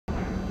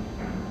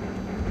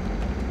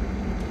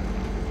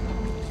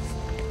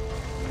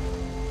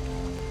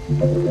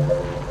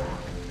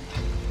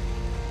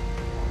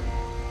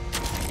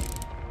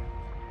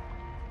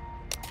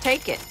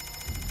Take it.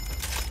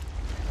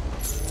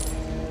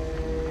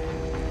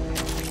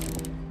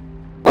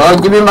 Oh,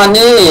 give me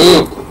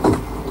money!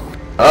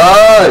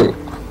 Oh!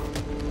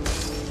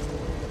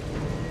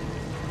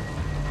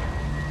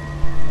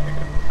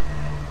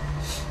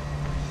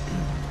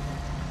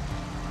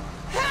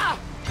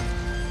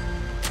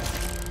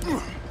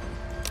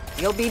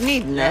 You'll be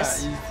needing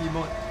this.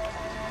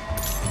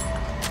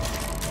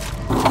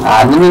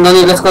 Ah, no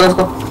need, let's go.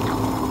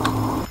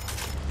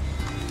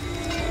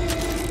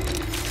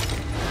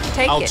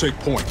 Take I'll it. take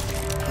point.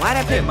 Why'd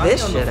I pick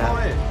this shit up?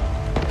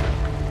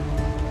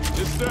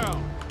 It's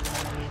down.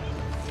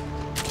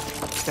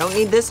 Don't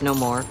need this no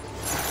more.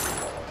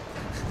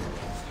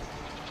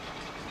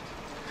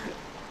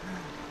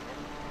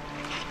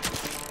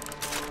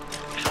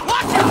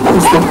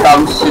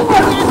 Dumb shit.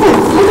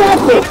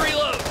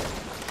 Reload.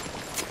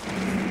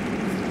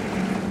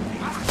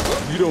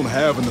 You don't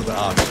have another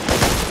option.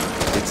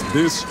 It's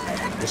this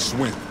or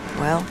swim.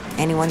 Well,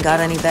 anyone got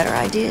any better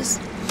ideas?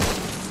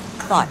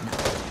 Thought not.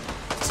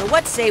 So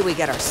what say we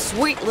get our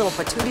sweet little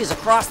patooties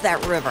across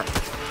that river?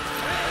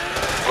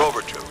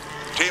 Rover 2,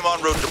 team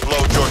en route to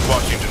blow George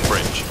Washington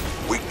Bridge.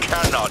 We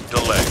cannot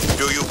delay.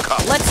 Do you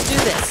copy? Let's do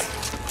this.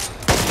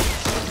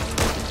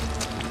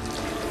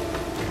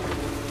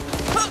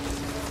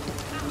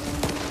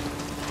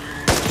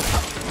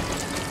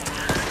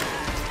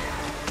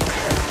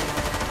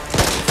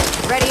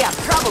 Ready up,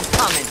 trouble's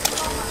coming.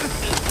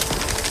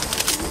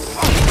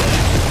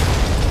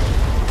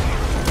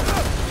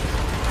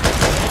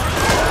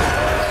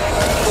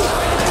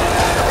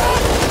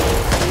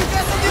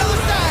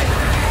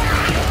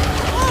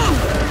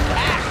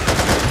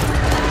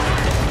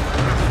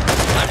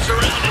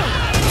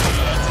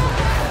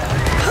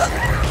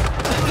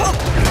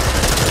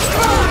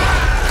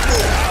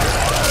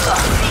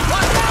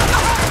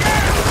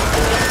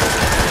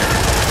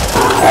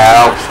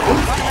 Help.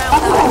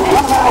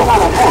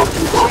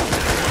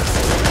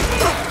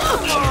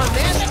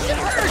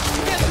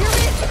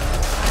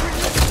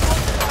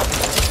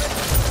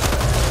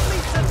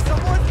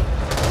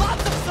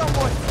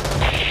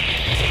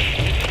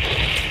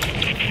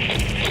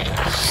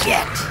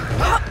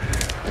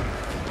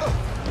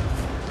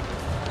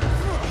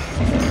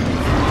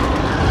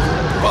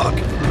 Fuck.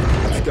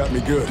 You got me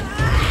good.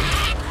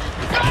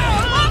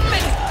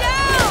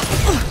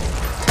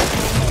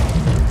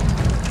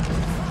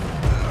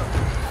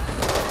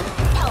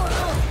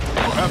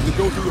 I'll have to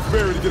go through the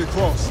ferry to get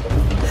across.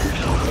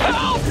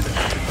 Help!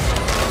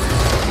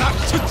 Not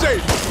today,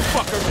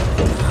 fucker!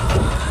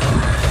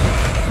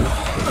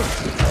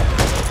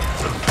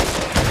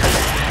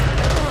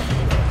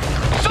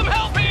 Some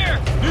help here!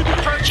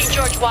 Approaching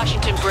George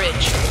Washington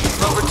Bridge.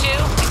 Rover 2,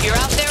 if you're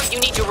out there, you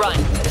need to run.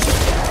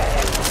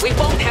 We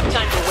won't have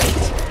time to wait.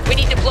 We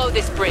need to blow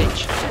this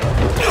bridge.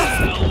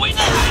 We need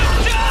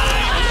to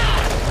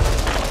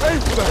Aim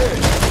for the head!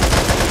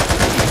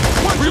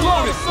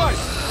 Reload in sight!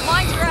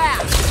 Mind your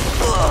ass.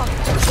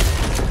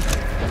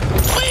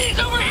 Please,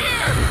 over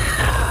here!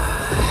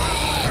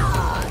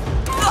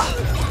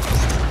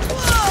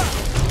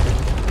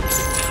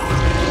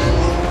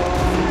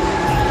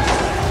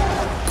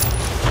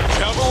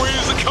 Cavalry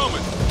is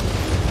a-coming!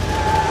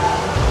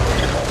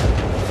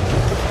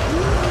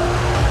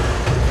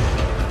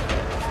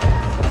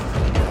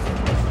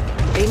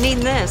 They need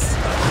this.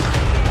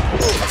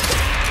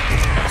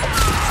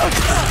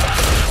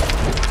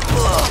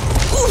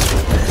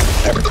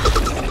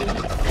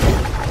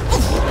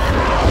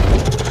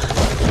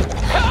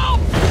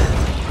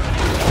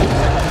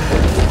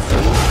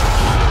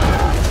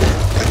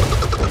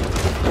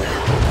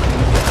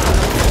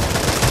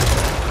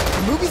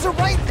 Movies are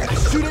right, gotta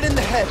shoot it in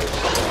the head.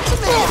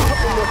 Maybe a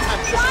couple more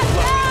times just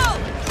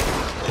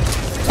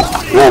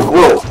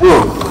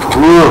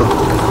Whoa.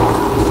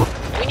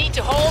 We need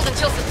to hold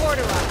until support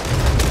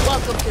arrives.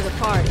 Welcome to the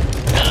party.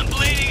 I'm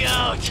bleeding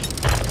out.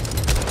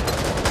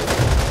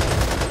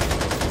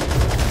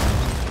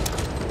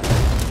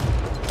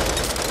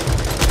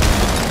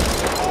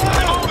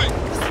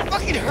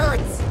 fucking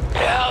hurts.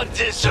 How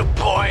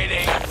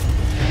disappointing.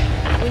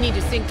 We need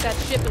to sink that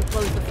ship and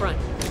close the front.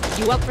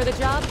 You up for the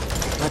job?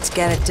 Let's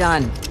get it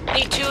done.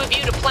 Need 2 of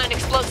you to plant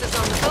explosives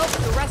on the boat.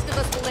 The rest of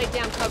us will lay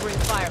down covering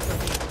fire from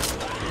here.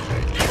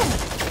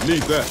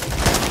 Need that.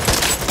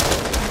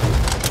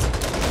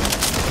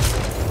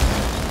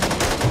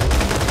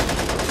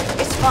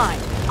 It's fine.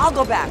 I'll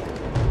go back.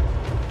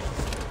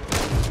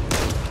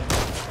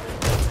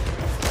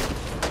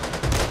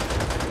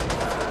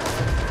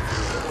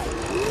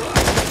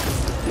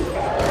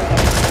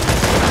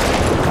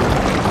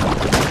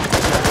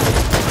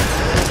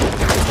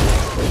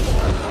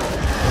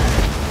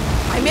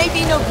 I may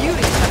be no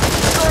beauty, but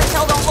you sure as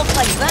hell don't look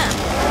like them.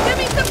 Give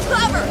me some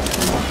cover!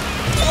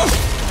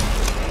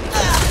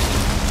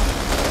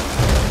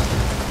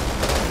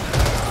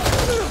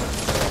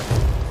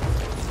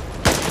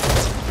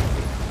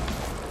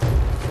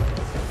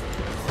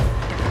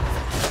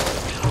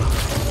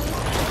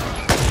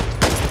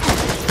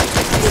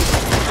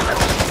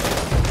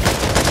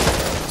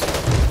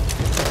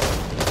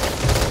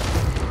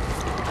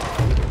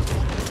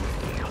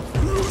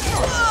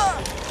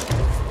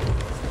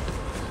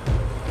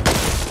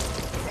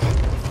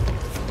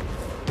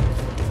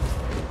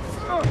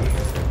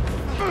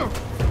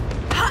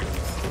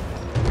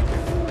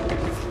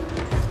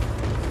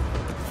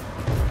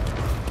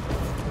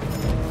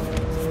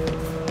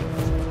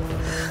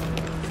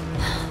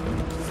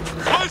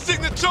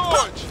 losing the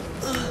charge!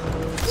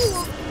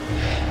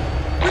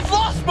 We've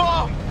lost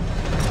Mom!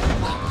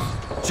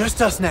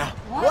 Just us now.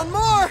 One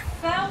more!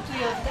 Fell to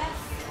your death.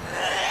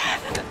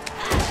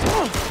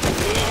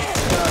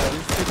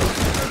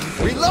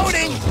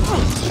 Reloading!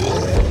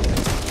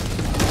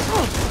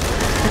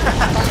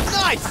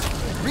 Nice!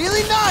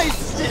 Really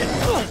nice!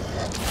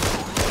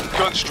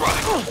 Gun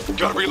strike.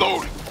 Gotta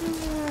reload.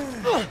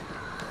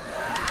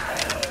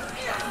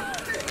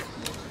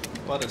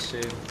 What a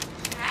shame.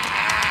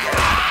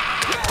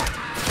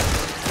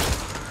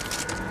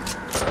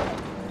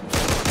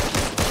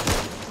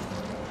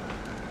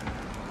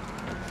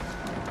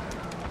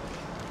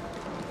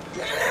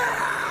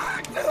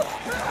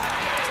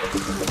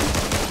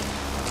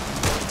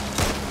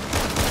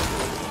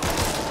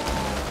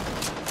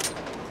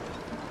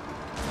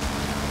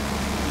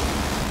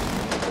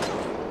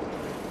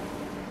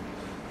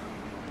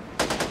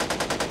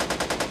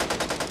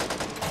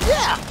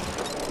 Yeah!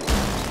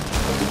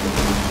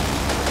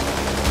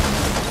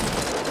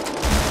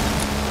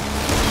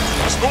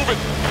 Let's move it.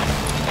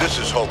 This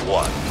is Hope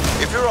 1.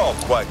 If you're all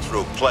quite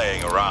through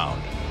playing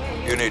around,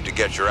 you need to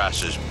get your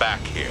asses back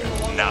here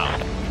now.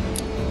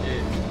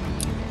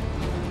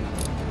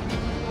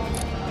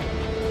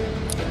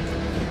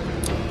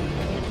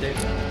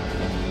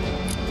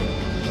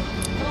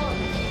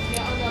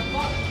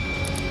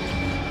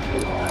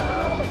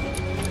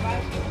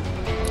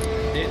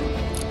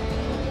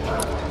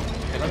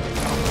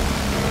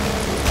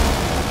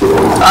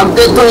 I'm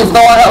dead, please,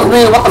 no one help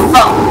me, what the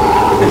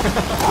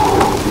fuck?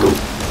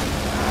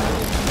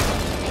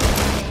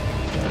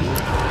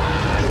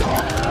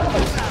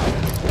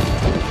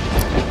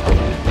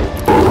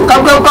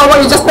 Come,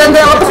 why you just stand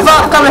there, what the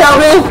fuck? Come and help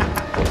me!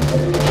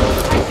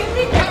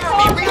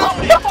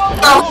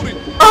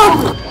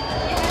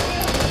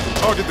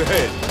 Target the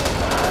head.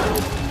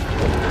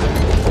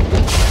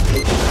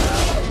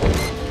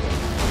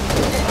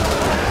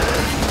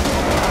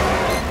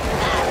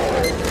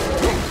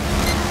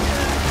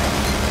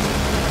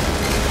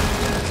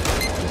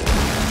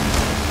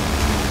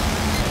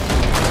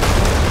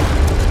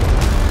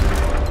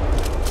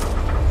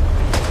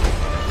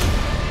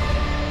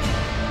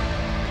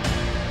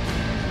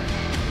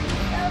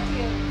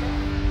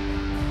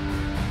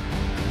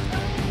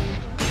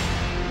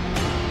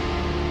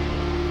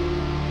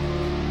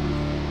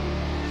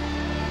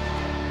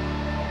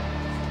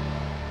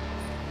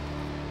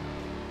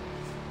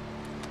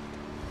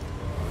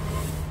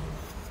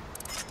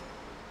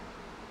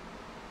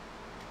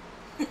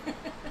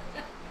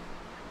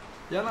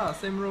 Yeah lah,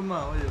 same room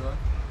lah, what you want?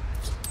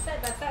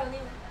 Side by side only.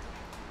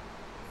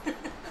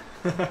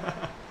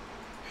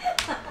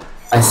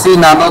 I see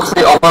nano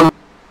tree open.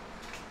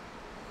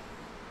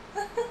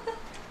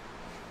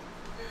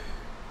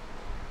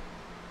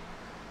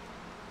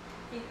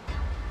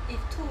 If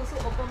two also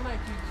open mic,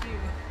 GG.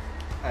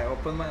 I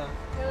open my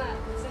Yeah lah,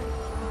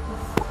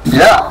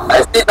 Yeah,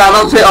 I see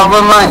nano tree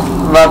open mic,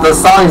 but the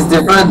sound is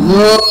different.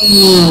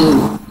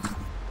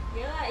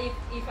 yeah lah,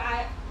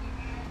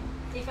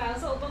 if I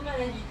also open mic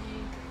then GG.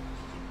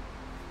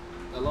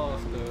 a lot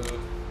of the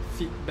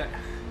feedback.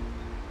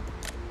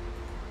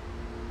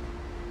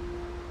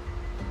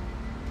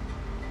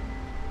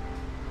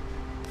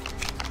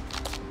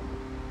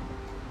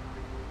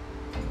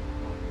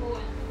 Oh,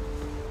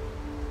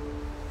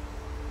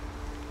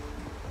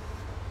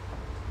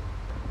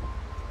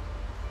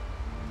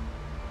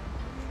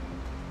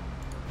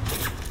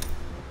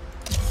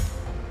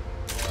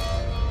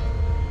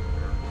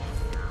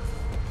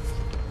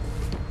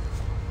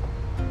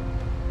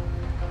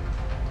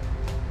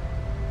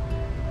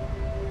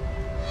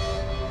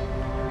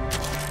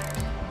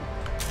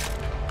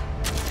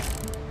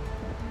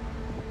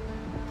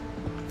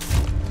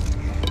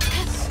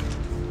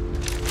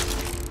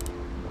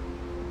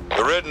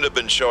 The Ridden have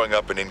been showing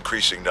up in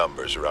increasing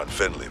numbers around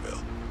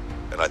Finleyville,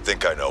 and I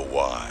think I know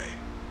why.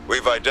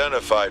 We've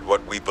identified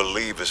what we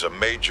believe is a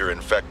major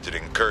infected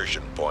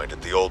incursion point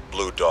at the old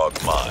Blue Dog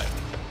mine.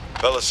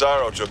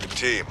 Belisaro took a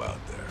team out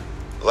there.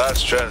 The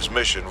last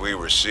transmission we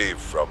received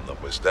from them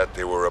was that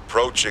they were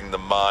approaching the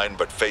mine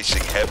but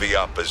facing heavy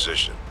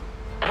opposition.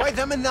 Why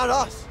them and not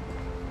us?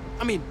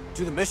 I mean,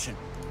 do the mission,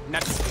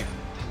 not just here.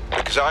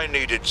 Because I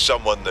needed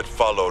someone that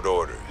followed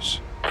orders.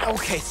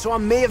 Okay, so I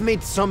may have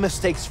made some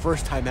mistakes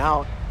first time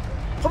out,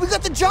 but we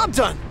got the job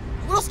done.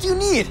 What else do you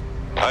need?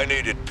 I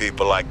needed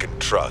people I can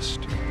trust.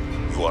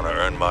 You want to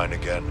earn mine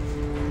again?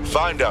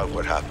 Find out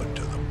what happened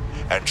to them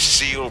and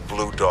seal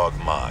Blue Dog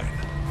Mine.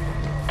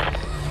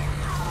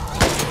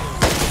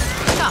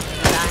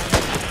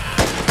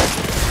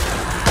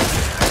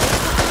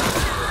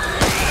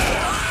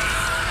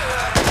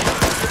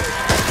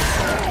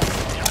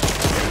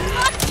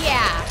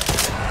 yeah!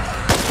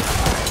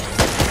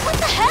 What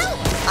the hell?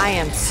 I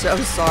am so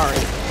sorry.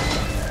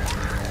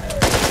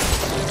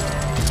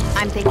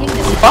 I'm thinking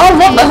this is Oh,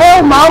 what the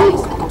hell,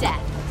 Mom? death.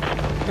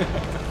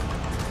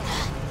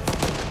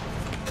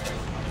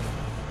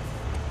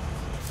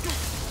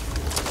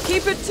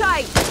 Keep it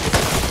tight.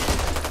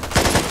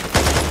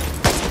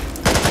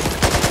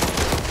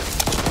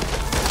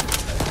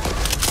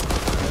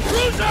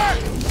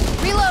 Loser!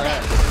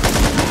 Reloading.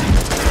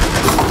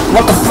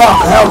 What the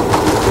fuck? Help!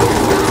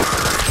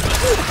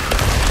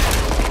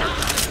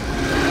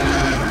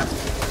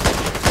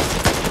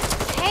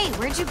 Hey,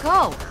 where'd you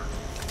go?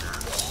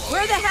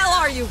 Where the hell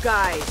are you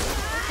guys?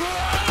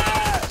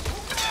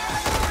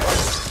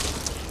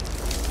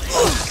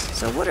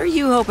 So what are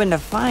you hoping to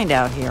find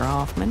out here,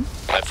 Hoffman?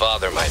 My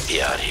father might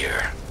be out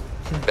here.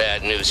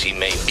 Bad news he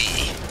may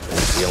be.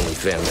 That's the only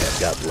family I've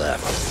got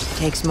left.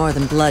 Takes more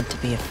than blood to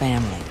be a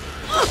family.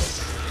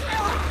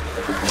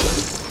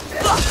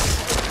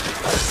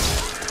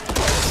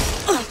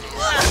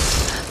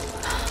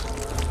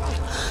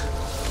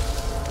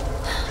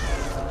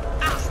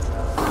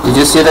 Did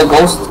you see the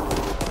ghost?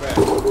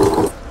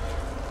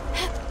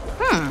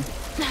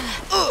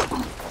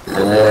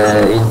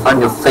 In front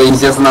of your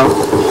face just now.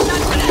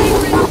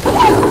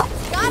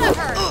 Gotta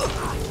hurt.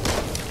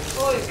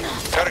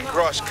 Cutting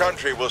cross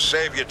country will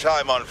save you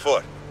time on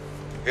foot.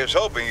 Here's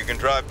hoping you can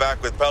drive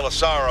back with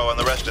Pelissaro and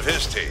the rest of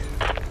his team.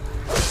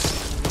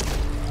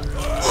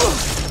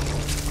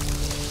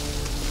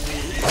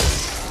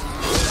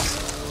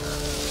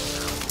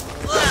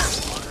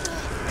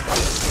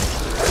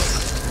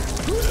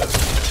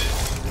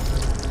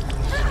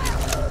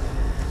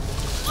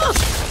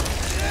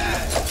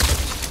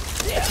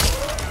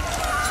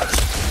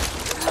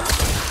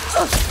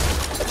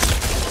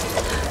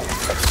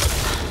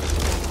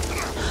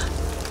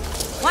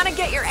 Want to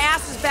get your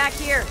asses back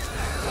here?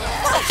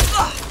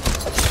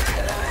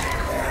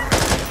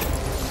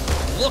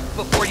 Look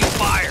before you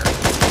fire!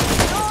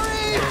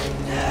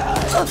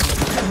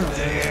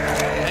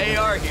 They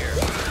are here.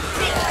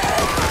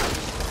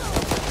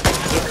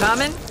 You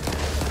coming?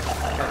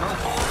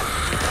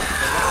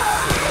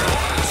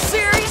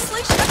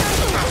 Seriously, Sugar?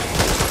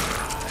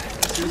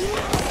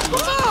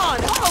 Come on,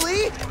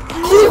 Ollie!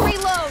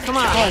 Reload. Come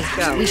on, Hey, let's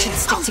go. we should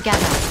stick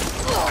together.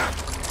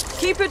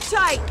 Keep it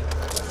tight.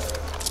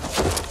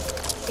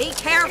 Be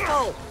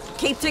careful.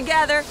 Keep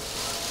together.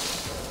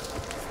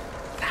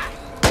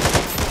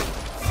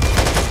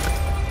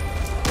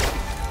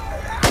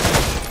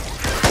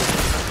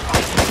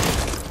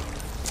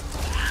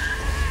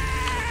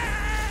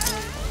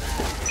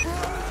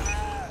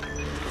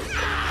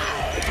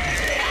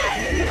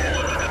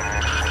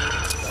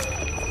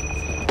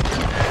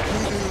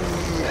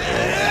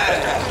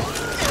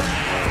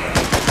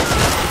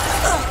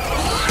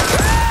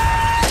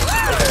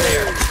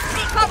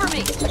 Cover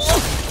me.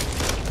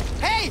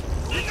 Hey!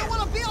 You don't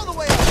want to be all the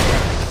way up!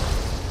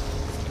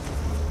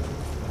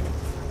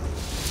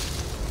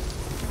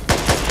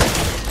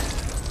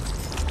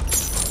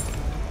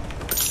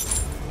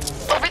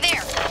 Over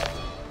there.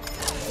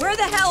 Where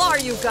the hell are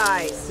you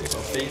guys? A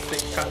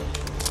basic cut.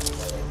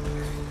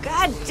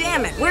 God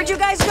damn it. Where'd you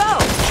guys go?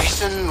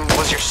 Jason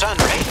was your son,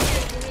 right?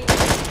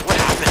 What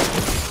happened?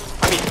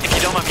 I mean, if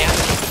you don't mind me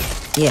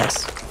asking.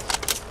 Yes.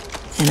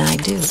 And I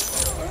do.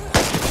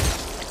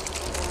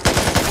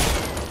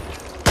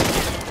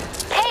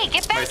 Hey,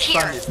 get My back son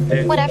here. is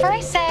dead. Whatever I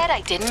said,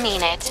 I didn't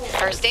mean it.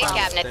 First aid Wow.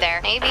 cabinet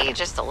there. Maybe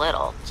just a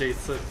little.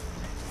 Jason.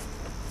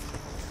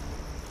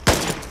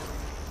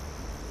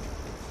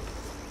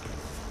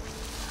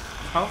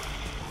 How?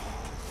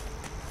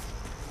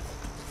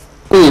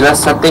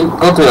 Let's setting.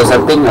 Go to your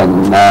setting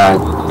and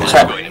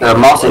check the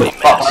mouse and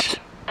keyboard.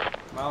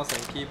 Mouse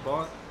and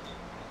keyboard.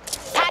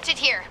 Patch it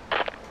here.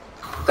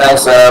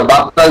 There's a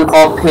button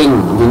called ping.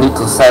 You need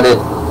to set it.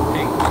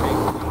 Ping,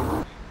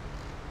 ping.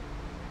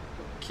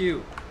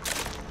 Q.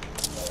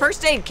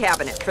 First aid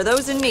cabinet for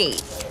those in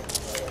need.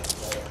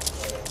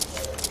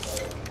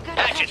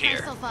 Patch it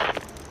here.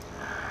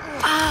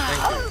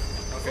 Thank you.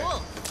 Okay.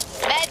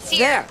 Meds here.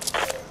 There.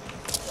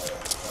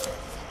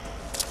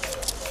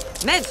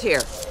 Meds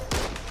here.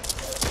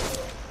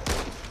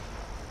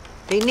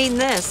 Be needing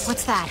this.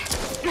 What's that?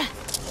 No,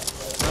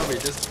 we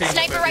just ping.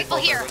 Sniper rifle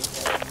 24/7. here.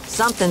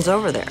 Something's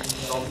over there.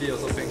 Zombie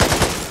also ping.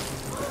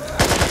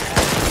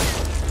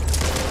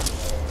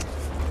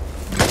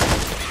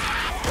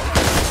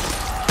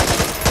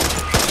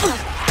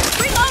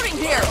 Reloading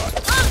here.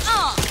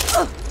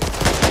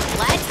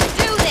 Let's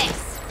do this.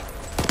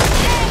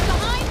 Hey,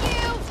 behind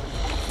you.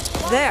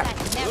 There.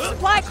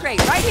 Supply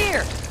crate right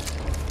here.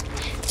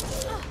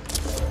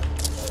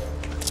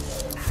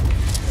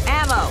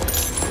 Ammo.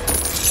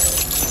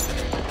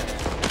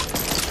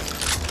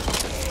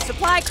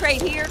 Supply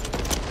crate here.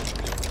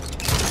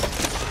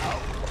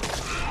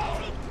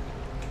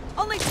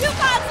 Only 2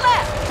 pods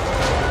left.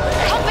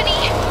 Company,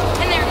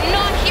 and they're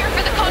not here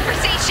for the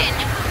conversation.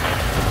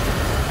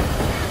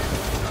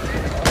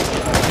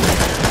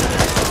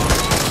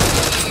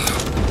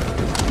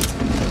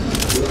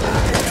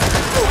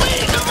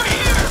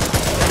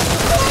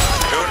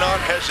 Do not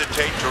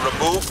hesitate to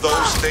remove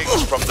those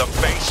things from the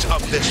face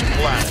of this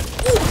planet.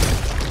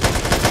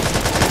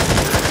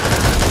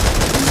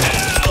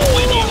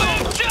 When you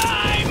have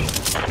time!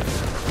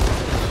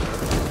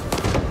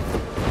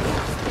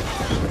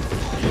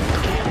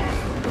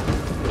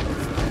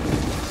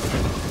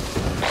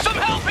 Some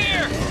help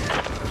here!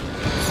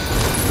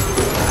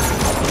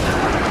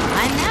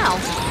 I'm now.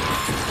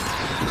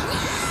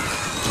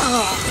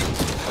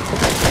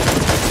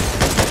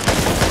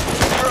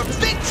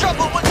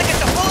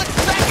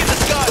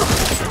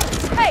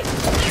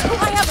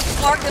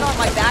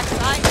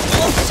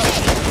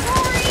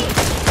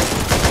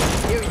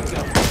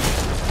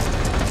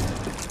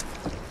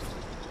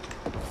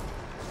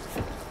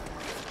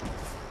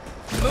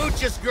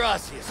 Muchas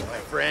gracias, my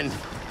friend.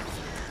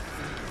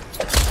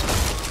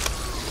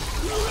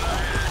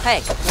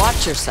 Hey,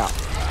 watch yourself.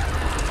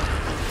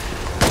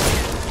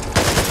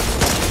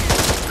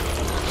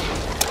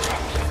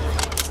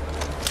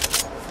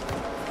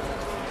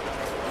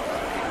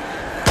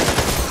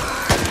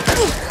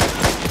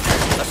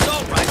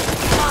 Assault rifle.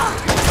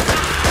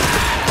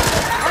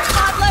 Oh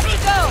God, let me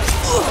go!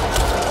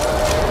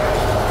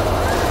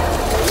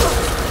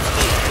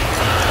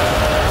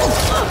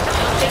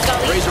 I think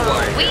I'll eat Razor for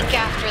wire. a week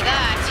after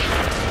that.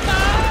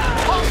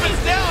 Pump is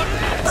down!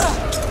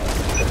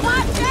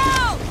 Watch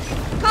out!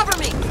 Cover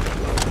me!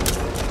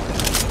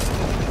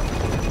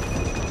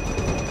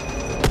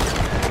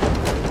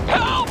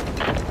 Help!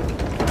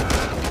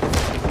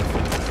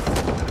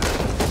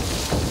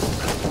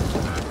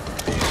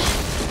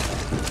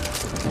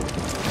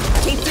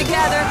 Keep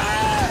together.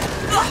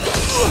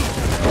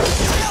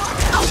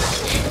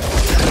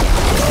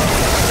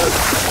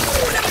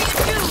 Whatever you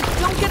do,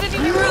 don't get it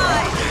in your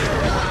eye.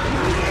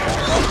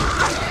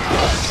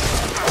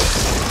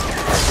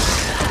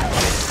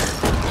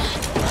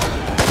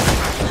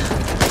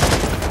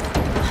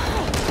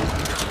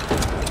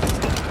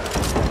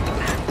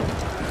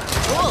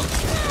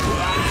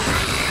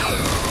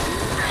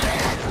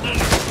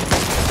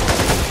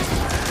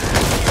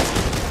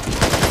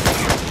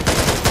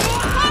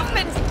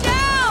 Hoffman's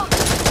down!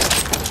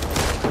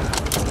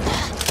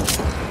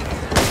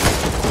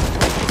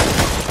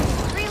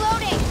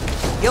 Reloading.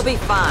 You'll be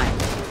fine.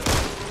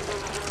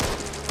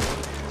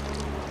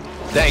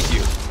 Thank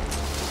you.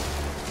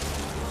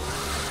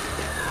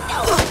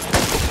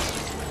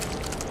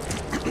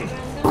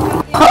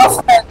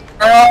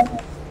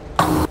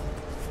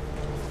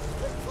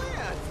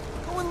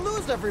 Go and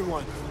lose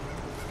everyone.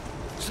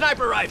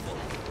 Sniper rifle.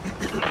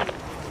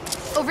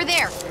 Over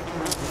there.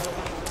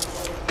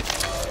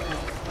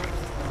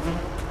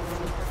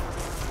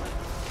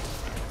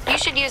 You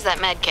should use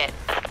that med kit.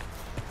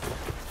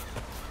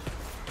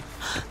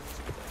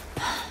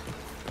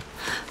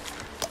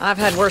 I've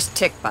had worse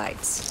tick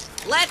bites.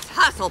 Let's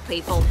hustle,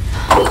 people.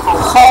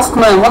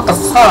 Hoffman, what the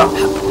fuck?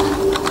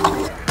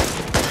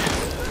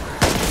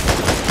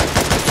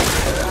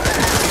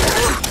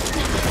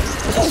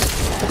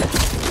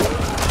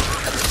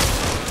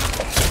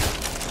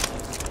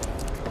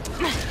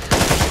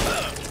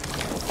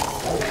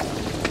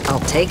 I'll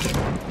take it.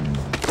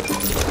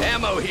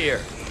 Ammo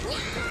here.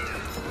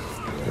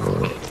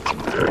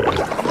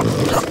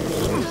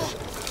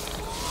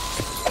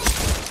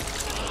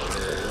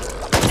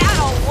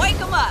 That'll wake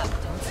them up.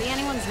 Don't see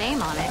anyone's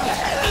name on it.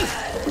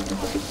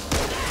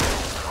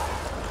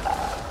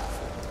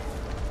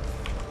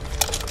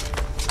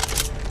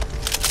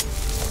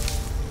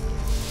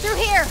 Through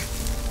here.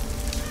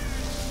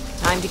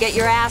 Time to get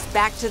your ass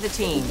back to the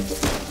team.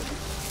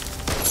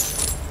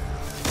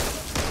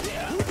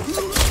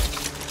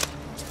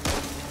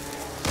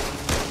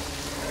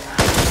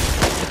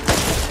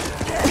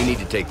 We need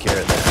to take care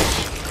of that.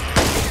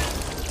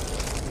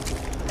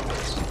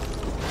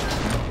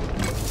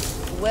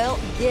 Well,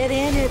 get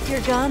in if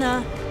you're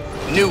gonna.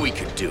 Knew we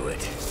could do it.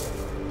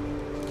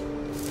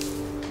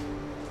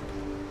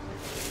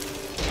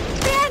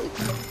 Ben!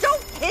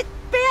 Don't hit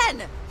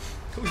Ben!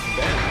 Who's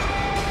Ben?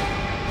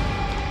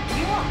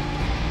 You are.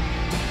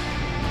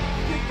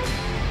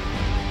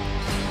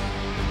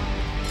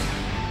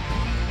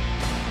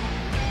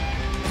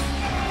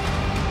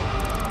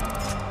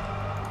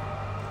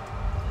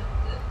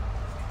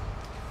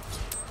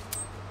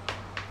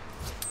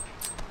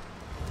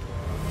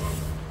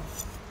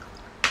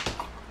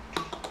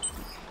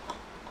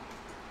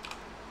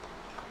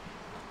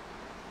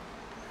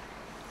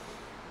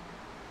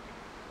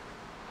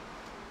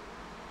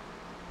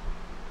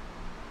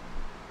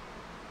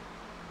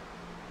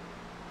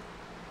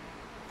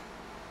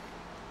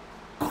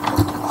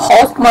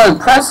 Hoffman,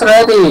 press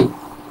ready.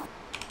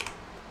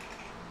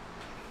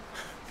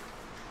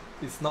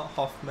 It's not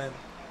Hoffman.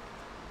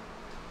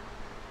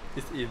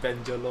 It's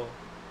Evangelo.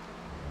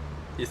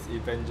 It's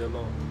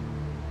Evangelo.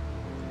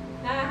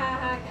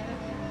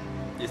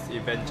 It's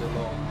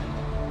Evangelo.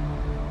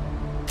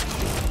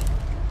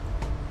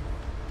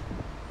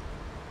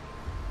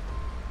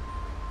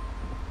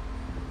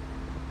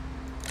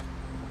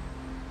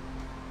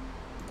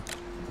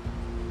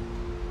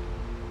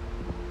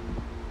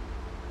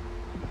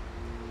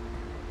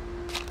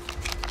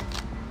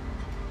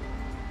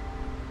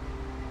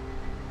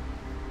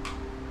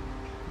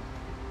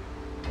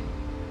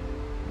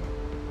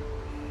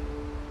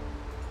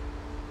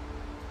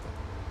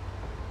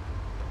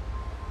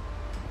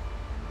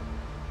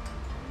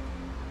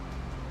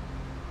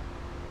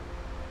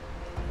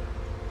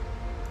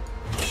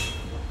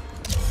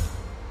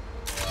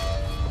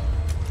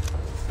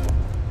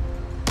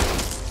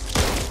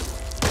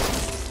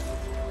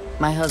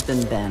 My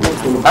husband, Ben.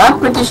 I'm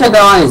pretty sure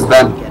that one is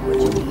Ben. Get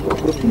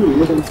what you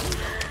need.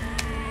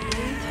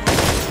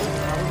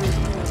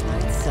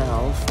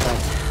 Itself, but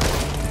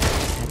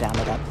head down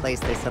to that place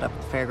they set up at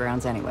the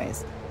fairgrounds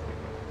anyways.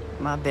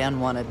 My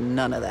Ben wanted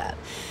none of that.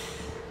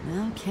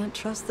 Now, can't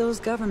trust those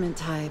government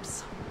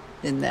types.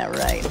 Isn't that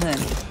right,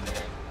 honey?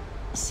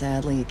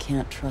 Sadly, you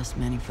can't trust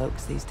many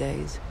folks these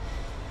days.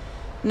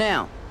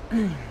 Now,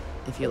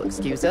 if you'll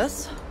excuse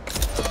us,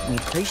 we'd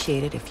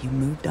appreciate it if you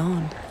moved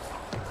on.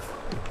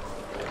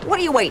 What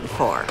are you waiting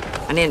for?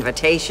 An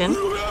invitation?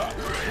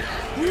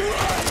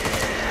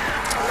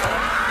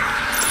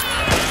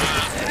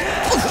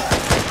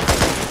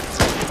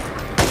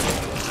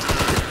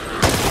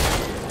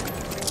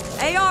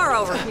 AR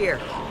over here.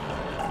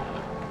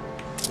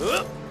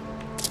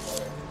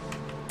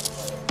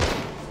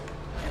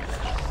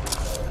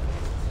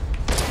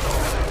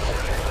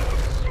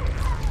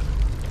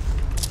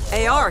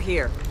 AR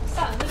here.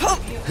 Huh?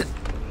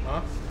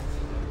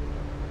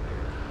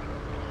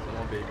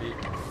 Someone baby.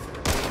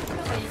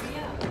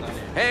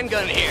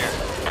 Handgun here.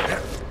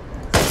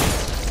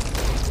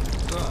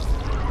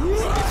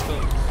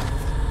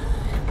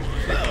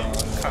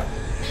 Cut.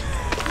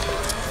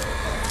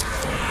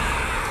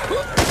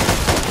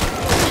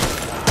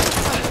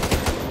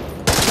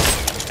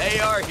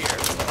 AR here.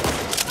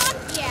 Fuck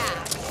yeah.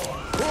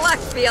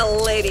 Let's be a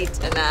lady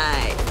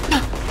tonight.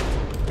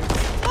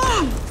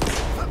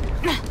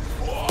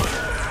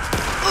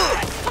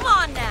 Come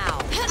on now.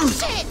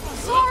 Shit!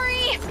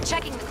 Sorry!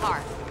 Checking the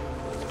car.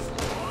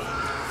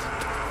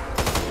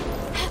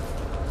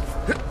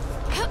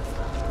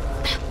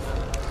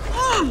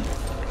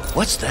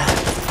 What's that?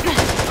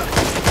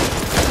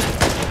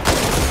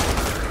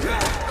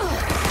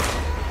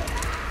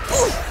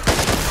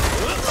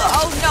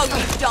 Oh, no,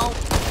 you don't.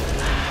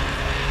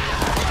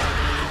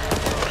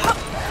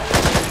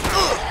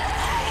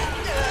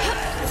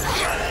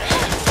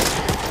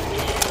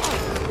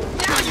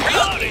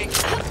 Reloading!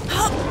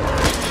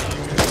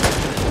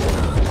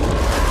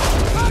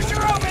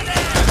 Pusher over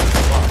there!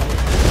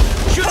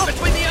 Shoot him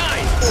between the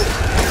eyes!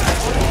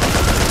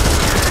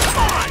 Come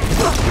on!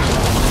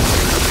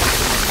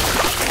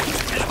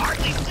 Can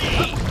hardly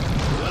see!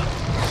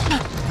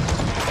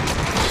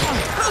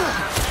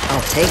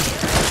 I'll take it.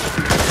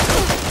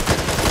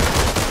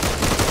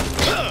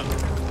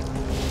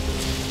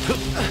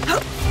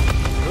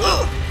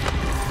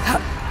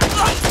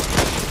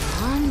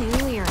 On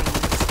new earrings.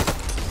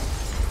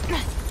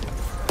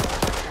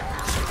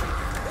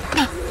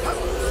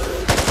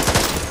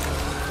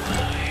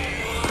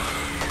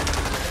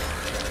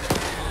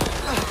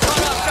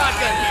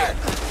 Shotgun here!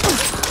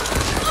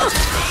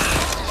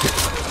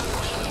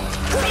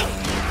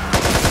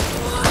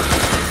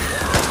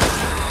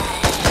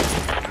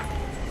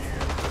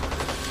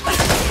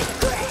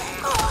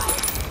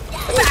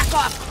 Back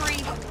off,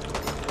 creep.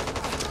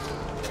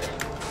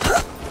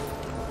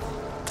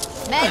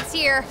 Meds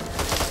here.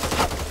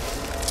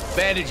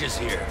 Bandages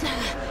here.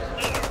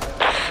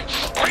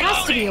 There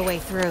has to be a way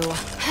through.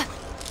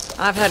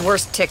 I've had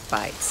worse tick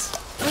bites.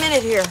 A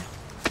minute here.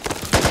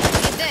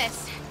 Need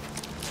this.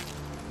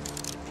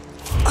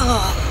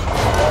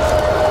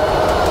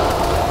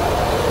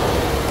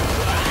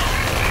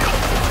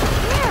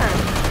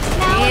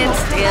 Stand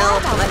still.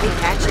 Let me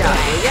catch you up,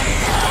 will ya?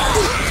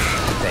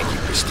 Thank you,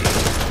 Christine.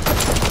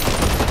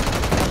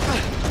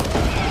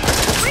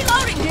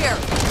 Reloading here.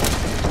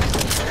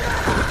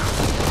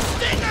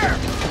 Stinger!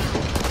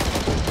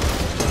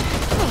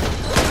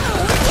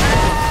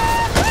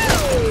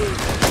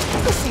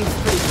 This seems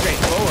pretty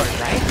straightforward,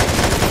 right?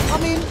 I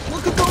mean, what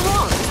could go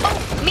wrong? Oh,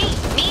 me.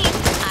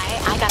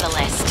 I got a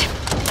list.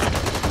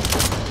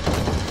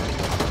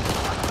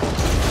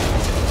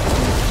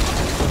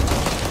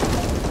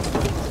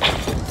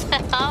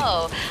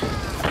 Oh.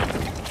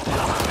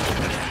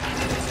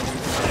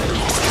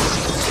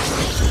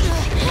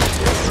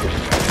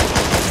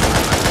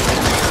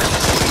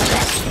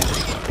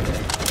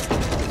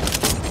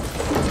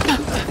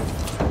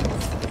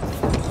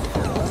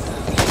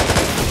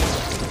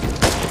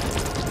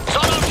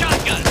 Solo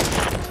shotgun!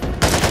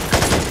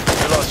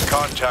 We lost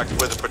contact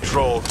with a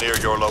patrol near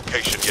your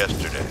location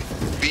yesterday.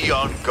 Be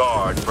on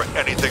guard for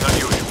anything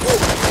unusual.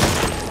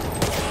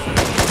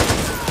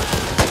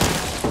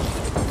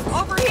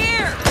 Over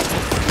here.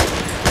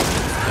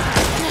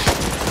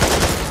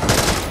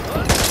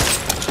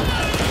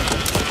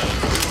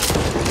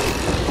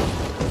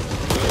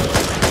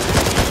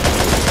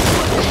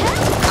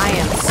 I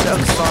am so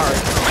sorry.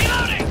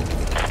 Reloading!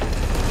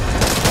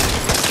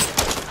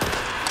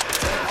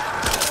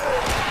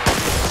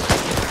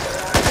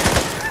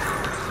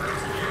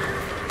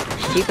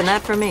 Keeping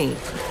that for me.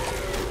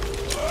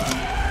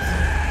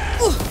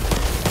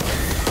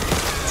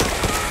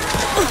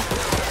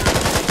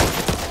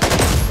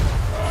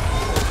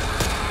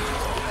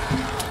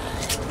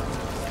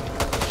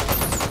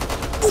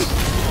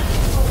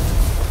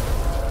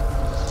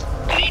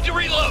 Need to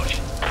reload!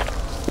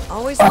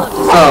 Always loved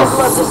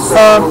to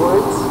say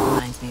words.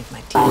 Reminds me of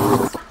my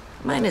teens.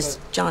 Mine is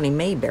Johnny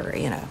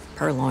Mayberry in a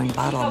purloined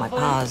bottle of my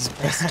pa's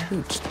best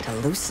hooch to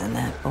loosen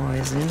that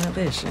boy's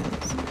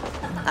inhibitions.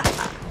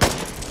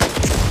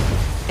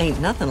 Ain't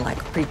nothing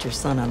like a preacher's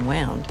son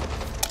unwound,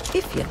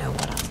 if you know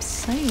what I'm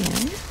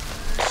saying.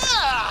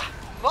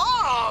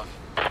 Mom!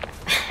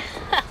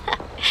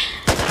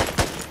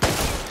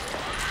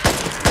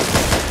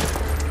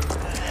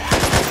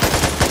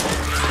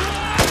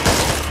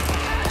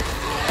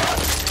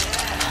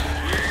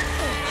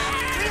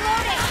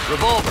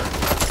 revolver.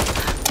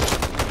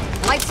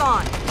 Lights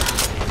on.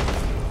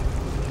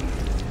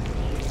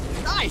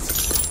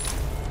 Nice!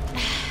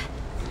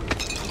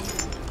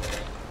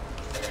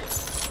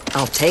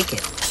 I'll take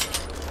it.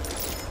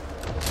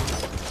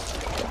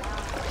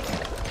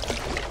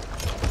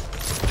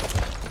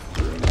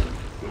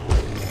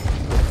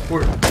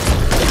 Where?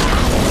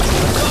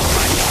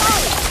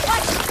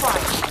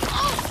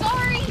 Oh,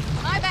 sorry.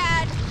 My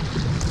bad.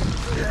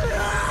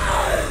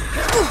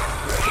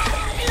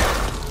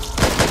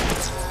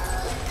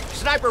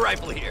 Sniper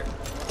rifle here.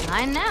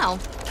 Mine now.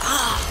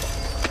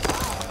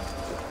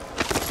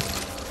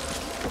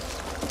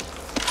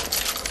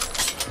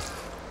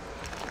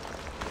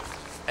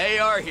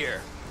 AR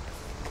here.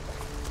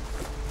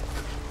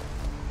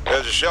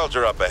 There's a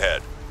shelter up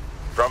ahead.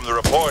 From the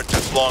reports,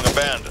 it's long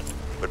abandoned.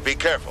 But be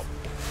careful.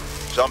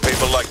 Some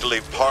people like to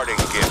leave parting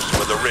gifts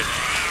for the rich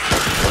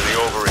or the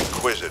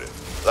over-inquisitive.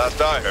 Last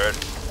I heard,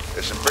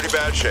 it's in pretty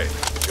bad shape.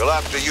 You'll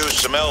have to use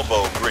some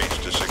elbow grease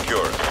to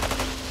secure it.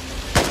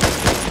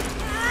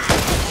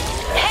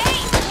 Hey,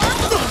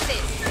 love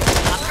pieces.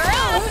 Up her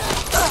up.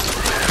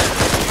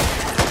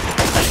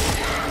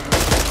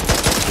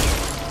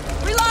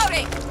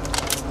 Reloading!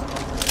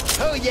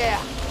 Oh yeah!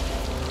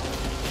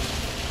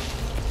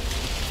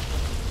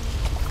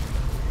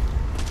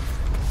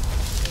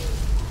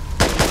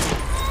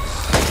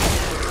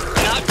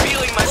 Not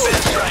feeling my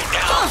best right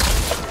now.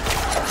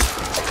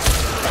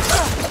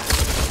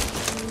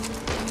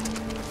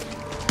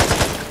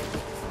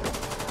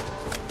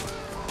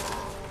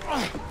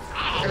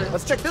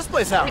 Let's check this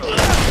place out.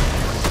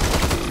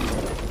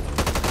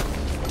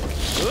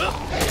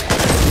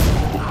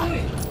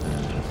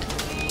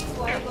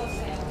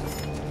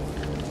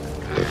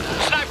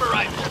 Sniper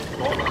rifle.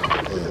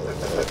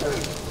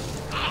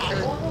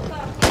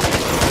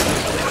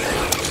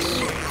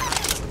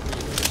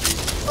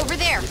 Over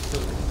there.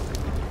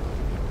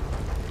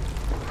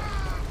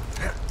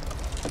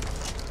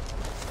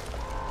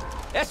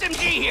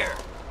 SMG here.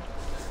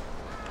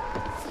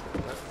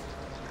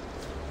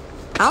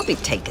 I'll be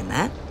taking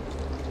that.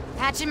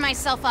 Patching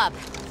myself up.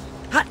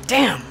 Hot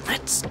damn,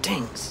 that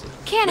stings.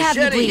 Can't have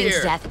you Machete bleeding to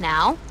here. death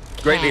now.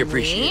 Greatly Can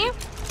appreciated.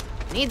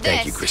 we? Need this.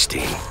 Thank you,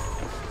 Christine.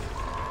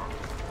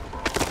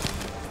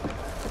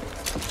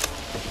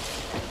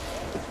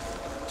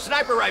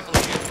 Sniper rifle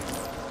here.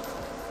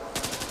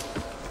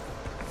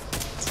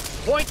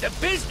 Point the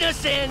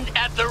business end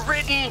at the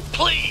ridden,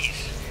 please.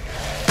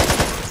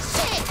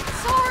 Shit,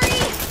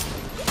 sorry.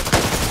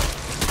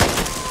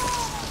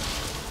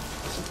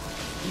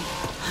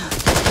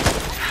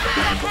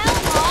 What the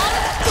hell, Mom?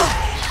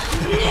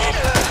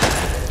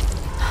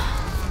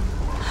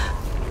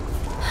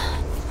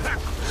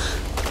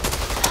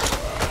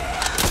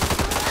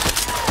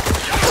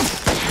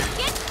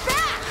 Get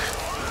back!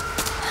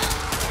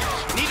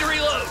 Need to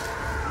reload.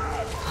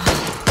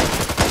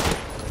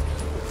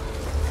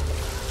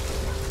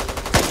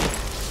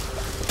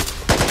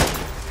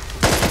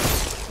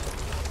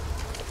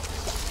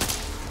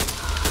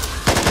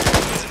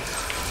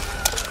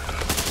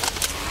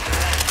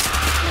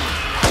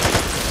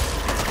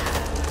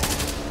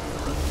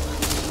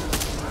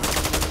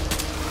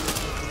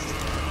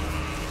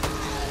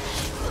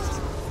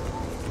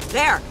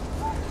 There.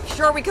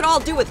 Sure we could all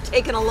do with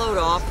taking a load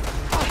off.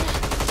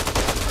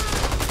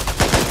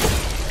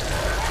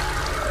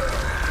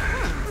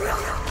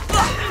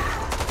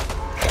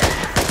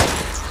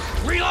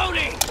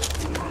 Reloading.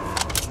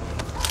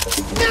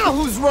 Now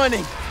who's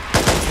running?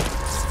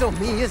 Still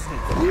me, isn't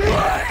it?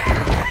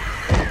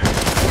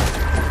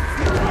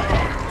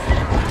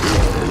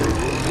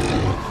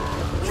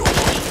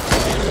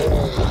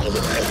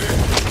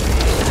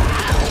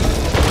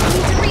 I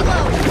need to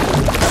reload.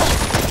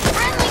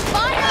 Friendly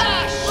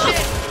fire!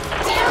 Shit!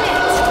 Damn it!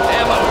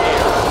 Ammo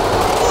here.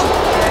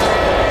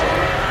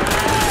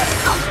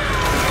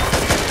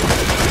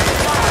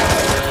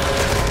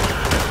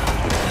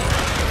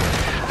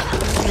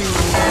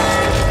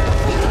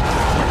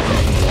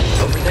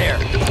 Over there.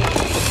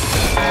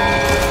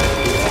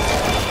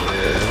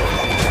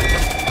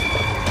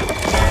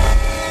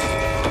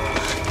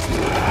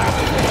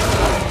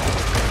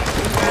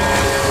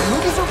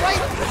 Movies are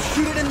right. Let's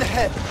shoot it in the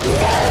head.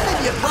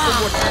 Maybe a couple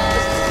more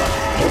times.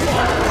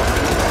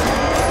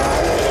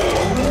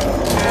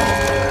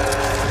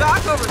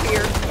 Doc over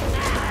here.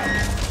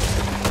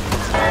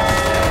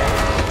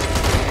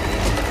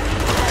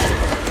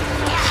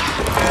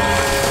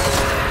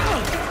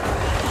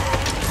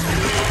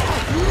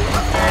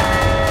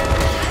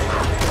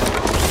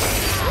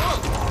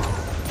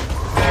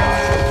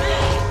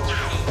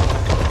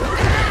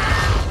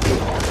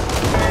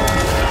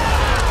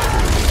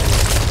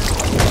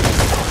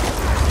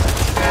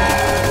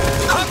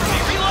 Cover me,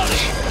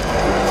 reloading.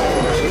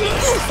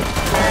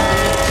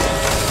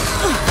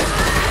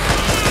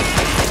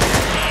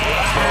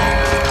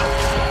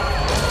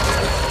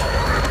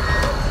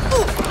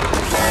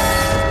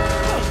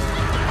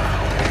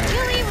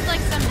 Really? Would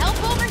like some help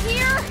over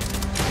here?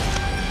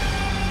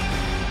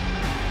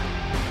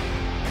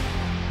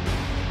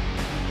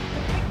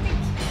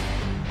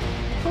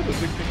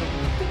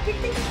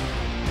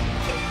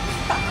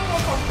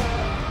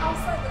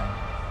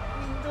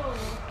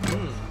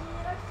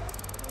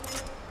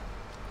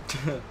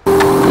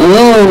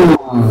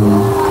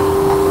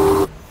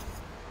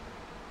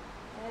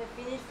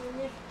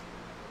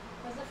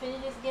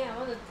 Finish this game. I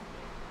want to.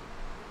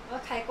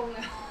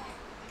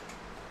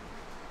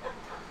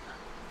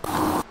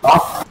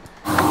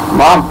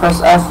 Mom,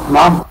 press F,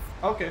 Mom.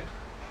 Okay.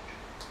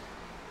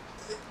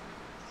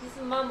 This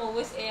mom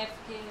always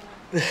AFK.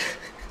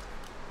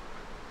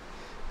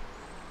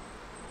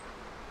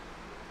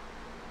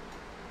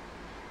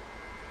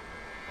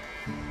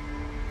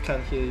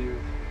 Can't hear you.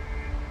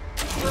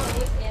 Mom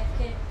always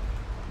AFK.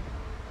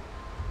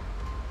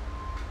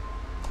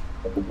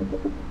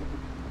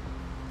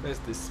 Where's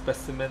the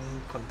specimen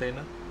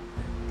container?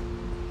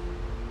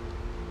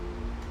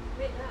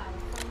 Wait lah.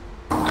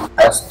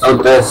 Let's do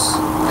this. I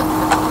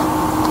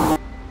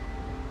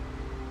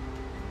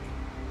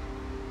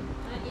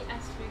eat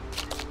ice cream.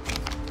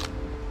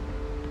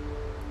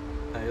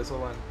 I also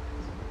want.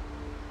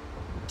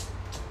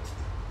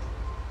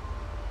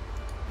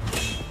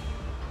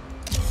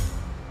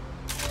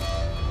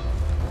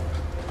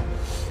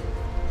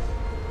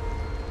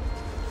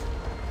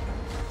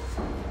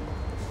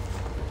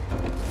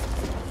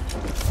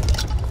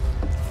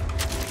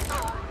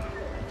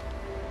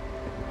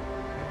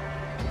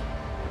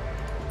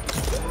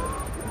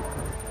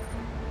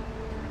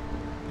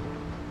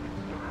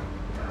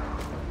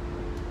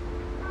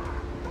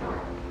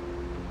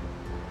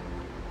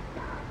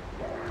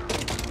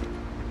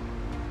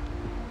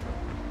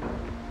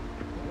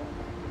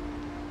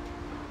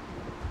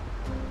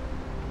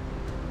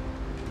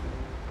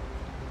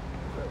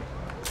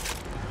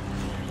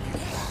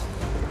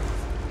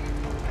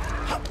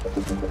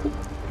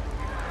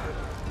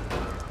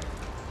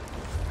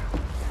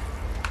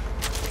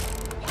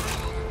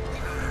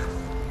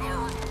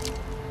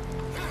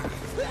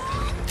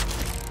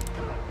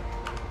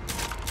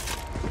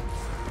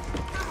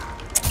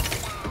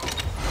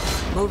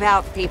 Move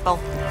out, people.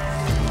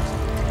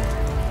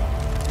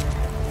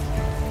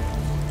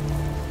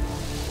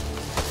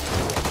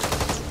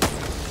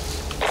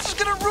 This is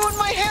gonna ruin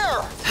my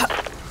hair!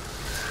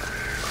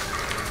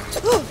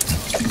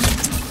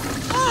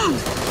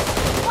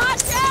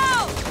 Watch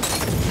out!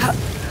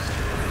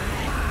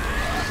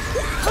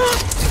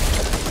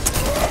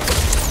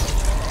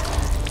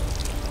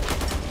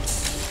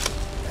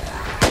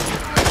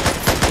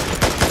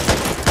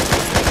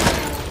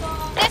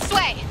 This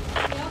way!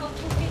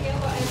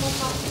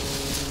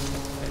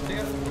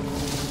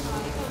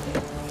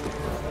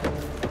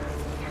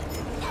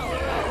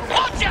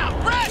 Watch out,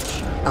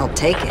 Rich! I'll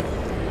take it.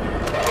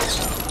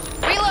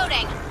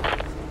 Reloading!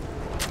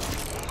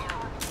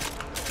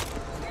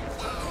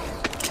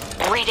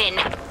 Ridden.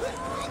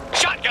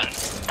 Shotgun!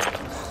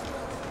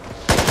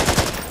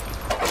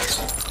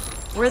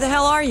 Where the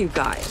hell are you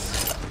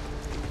guys?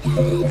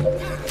 Need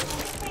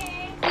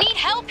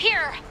help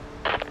here!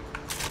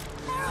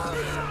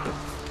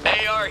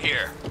 AR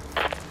here.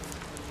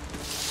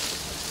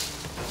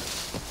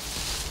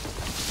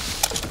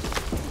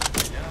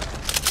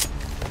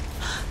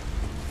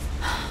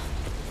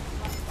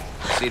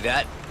 See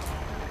that?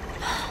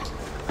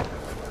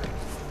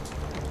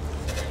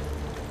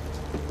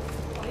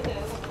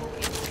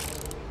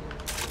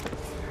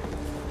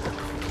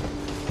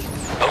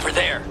 Over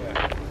there.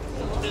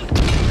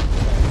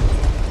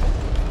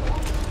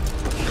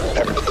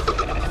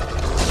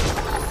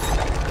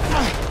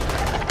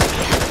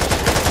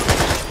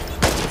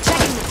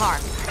 Checking the car.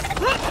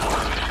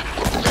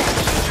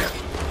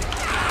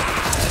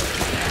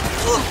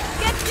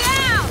 Get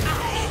down!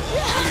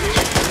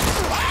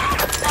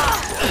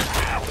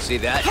 See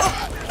that?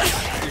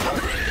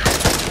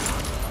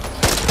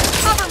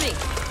 Cover me.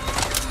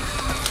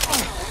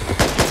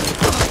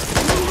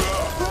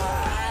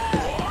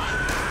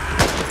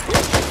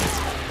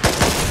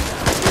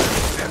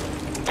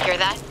 Hear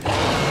that?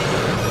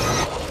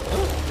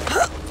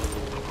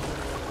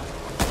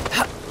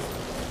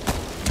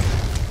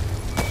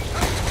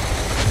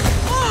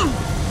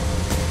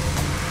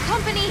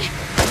 Company,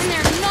 and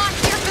they're not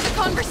here for the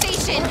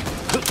conversation.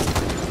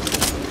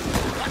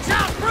 Watch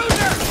out,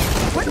 Bruiser!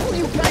 When will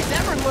you guys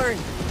ever learn?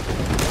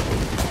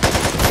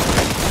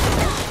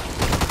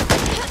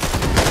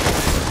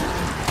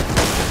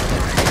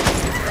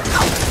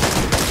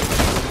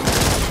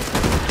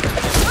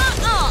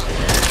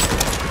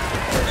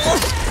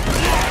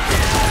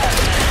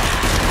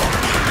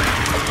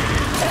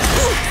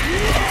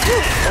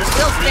 They're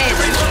still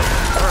standing.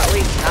 Or at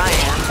least I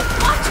am.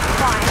 Watch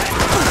fire!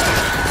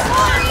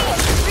 Sorry!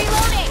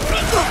 Reloading!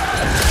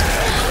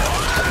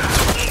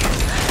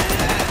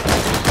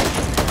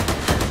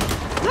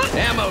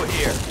 Ammo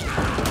here.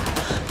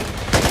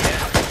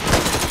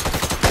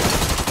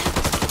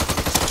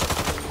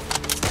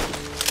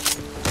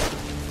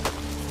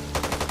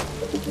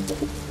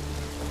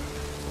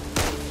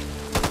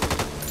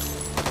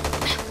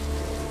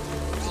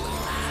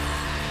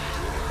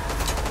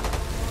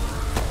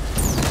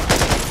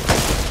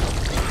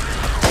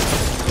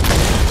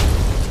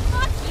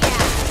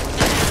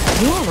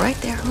 all right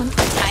there, hon?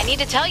 I need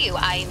to tell you,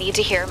 I need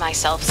to hear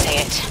myself say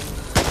it.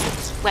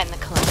 When the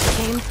collapse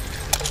came,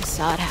 I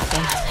saw it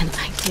happen, and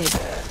I did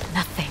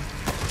nothing.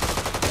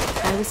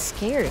 I was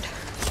scared.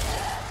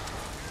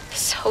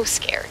 So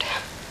scared.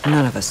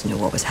 None of us knew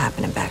what was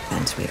happening back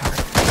then,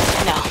 sweetheart.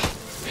 No.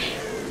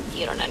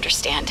 You don't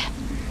understand.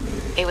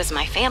 It was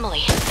my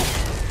family.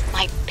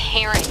 My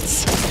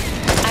parents.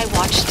 I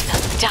watched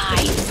them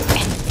die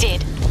and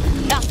did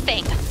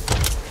nothing.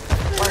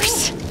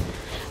 Worse,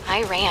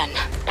 I ran.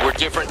 We're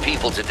different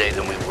people today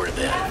than we were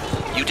then.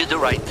 You did the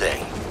right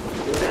thing.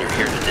 And you're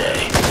here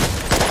today.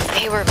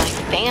 They were my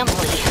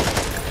family.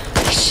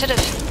 I should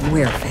have...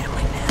 We're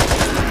family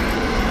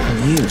now.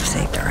 And you've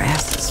saved our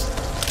asses.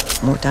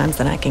 More times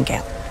than I can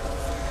count.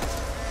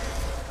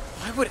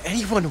 Why would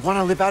anyone want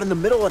to live out in the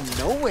middle of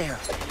nowhere?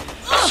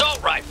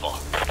 Assault rifle!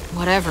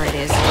 Whatever it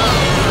is.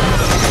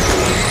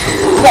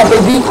 Yeah,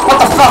 baby, what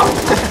the fuck?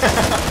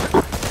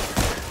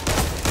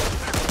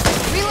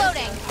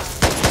 Reloading!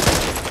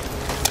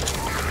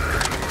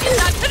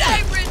 Not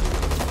today, Bridge!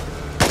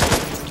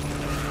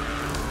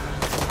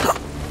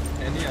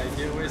 Any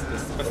idea where's the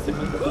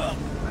specimen?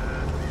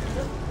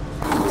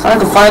 Trying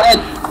to find it.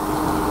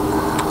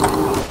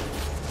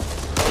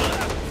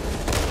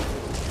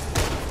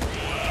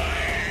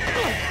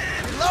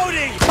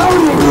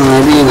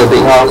 Maybe in the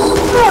big house.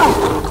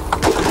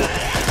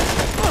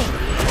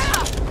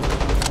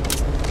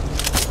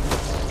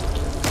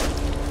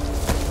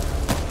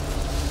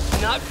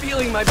 Not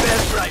feeling my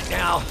best right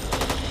now.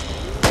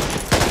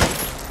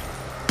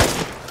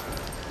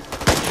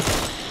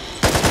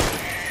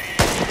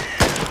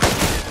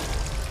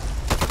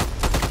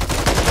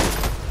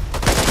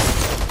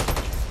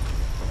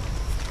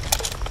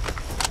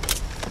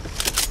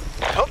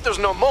 I hope there's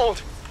no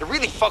mold. It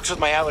really fucks with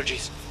my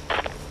allergies.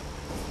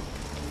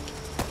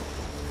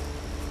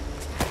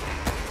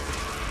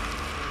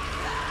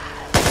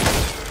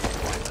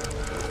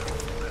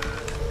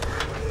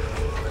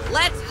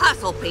 Let's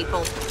hustle,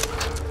 people.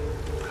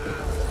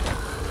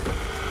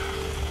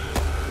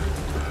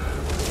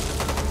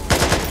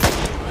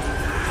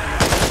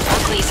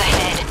 Buckley's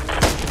ahead.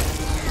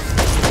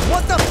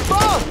 What the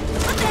fuck?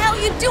 What the hell are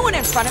you doing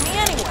in front of me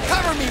anyway?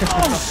 Cover me!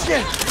 Oh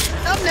shit!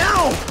 Not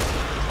now!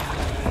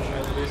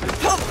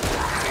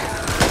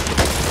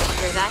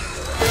 Hear that?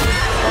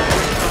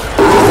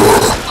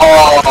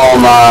 Oh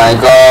my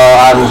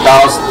god, I'm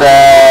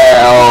downstairs.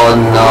 Oh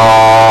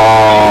no.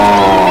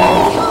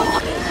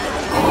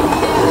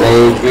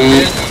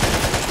 Baby.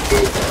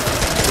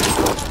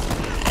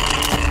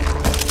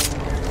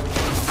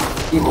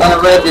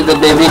 Where did the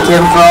baby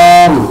came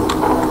from?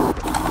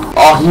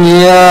 Oh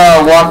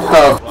here, what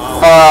the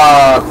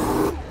fuck?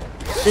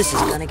 This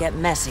is gonna get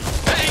messy.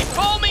 Hey,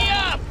 pull me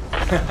up!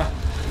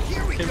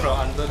 Came from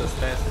under the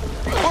stairs.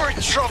 We're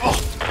in trouble.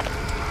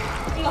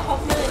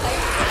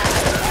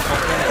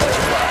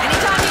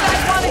 Anytime you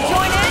guys want to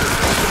join in,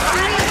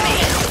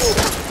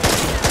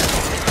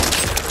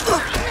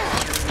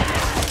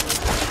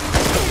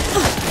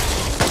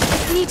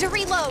 Need to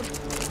reload.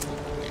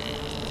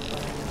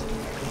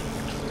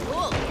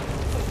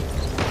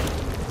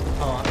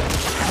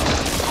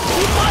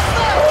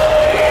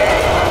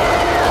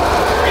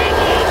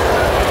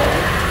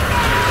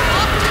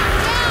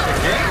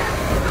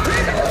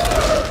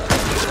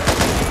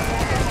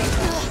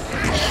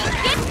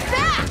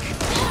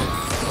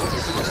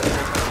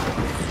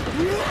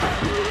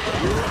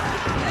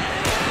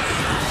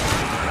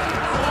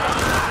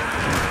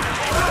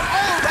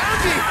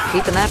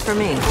 keeping that for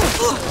me.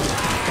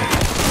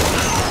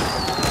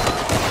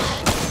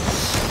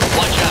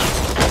 Watch out!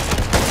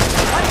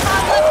 One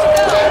spot left to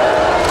go.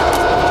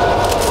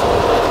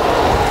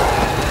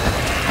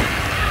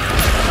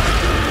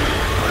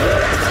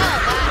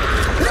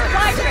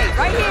 Supply crate,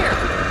 right here.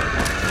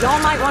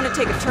 Y'all might want to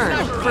take a turn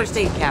with the first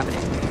aid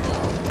cabinet.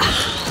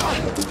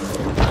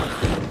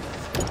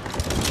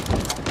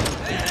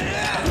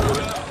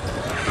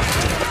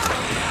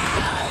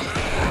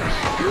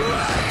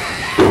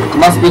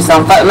 Must be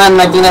some fat man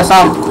making a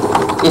sound.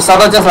 It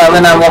sounded just like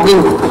when I'm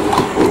walking.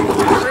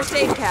 First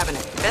aid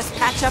cabinet. Best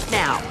patch up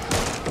now.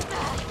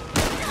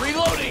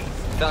 Reloading!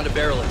 Found a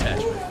barrel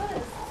attachment.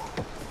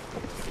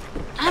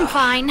 I'm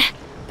fine,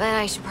 but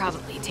I should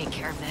probably take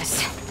care of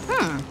this.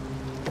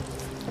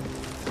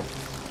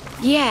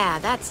 Yeah,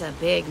 that's a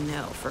big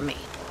no for me.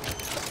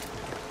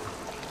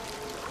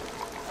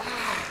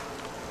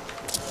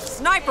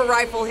 Sniper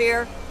rifle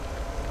here.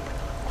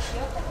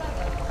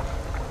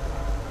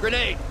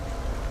 Grenade!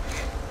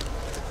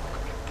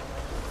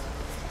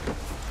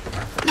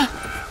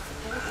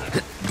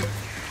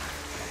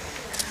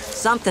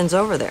 Something's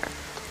over there.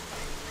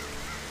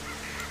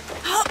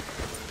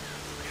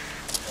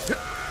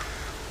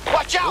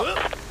 Watch out!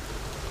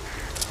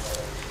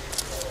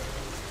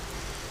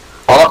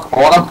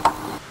 Hold on.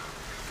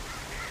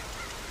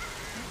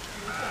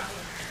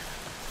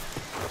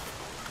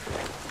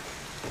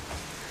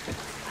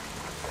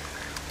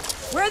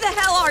 Where the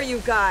hell are you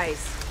guys?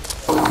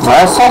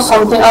 I saw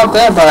something out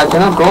there, but I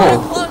cannot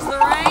go. Close the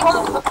ranks.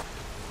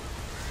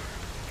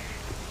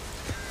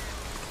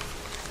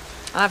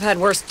 I've had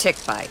worse tick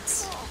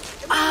bites.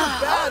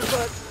 Bad,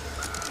 but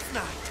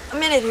A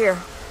minute here.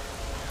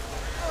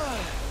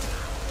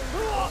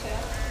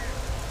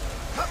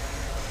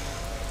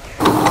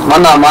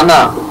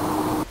 Mana.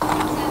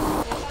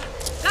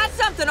 Got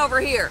something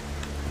over here.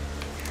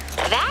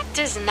 That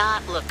does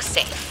not look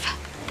safe.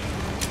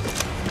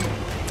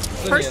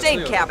 First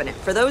aid cabinet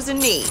for those in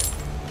need.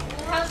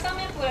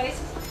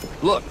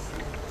 Look.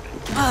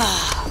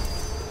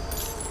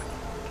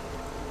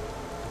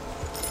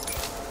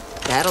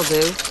 That'll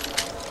do.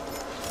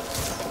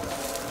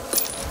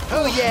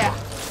 oh yeah.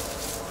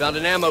 Found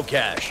an ammo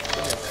cache.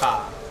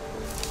 Car.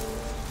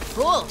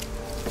 Cool.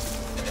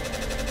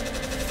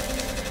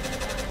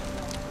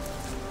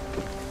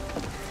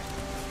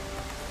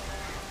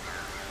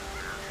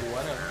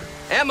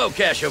 Ammo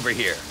cache over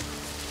here.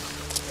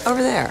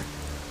 Over there.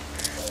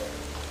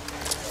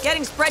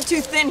 Getting spread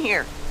too thin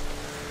here.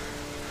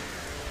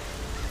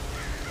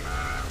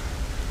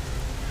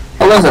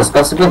 Oh, there's a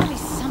specimen. Where's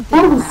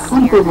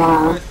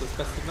the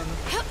specimen?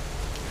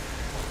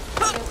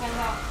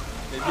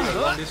 Maybe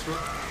along this road.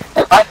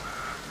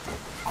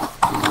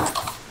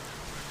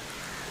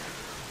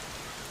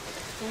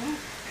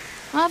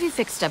 I'll have you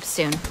fixed up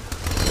soon.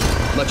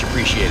 Much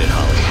appreciated,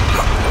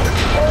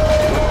 Holly.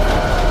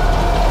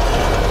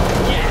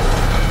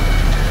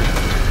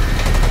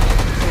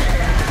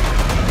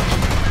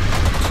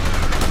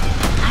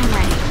 I'm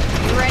ready.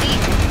 You ready?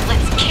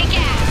 Let's kick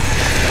ass.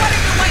 What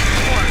are you waiting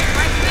for?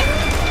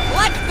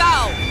 Let's go!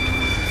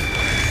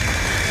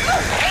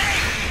 Hey!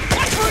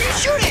 Watch where you're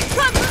shooting!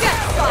 Come get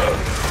some!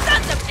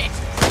 Sons of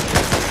bitches!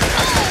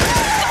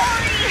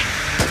 Sorry!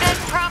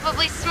 That's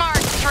probably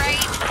smart,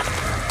 right?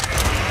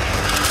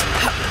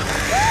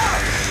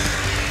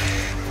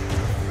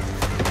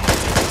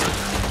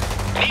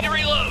 Need to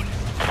reload.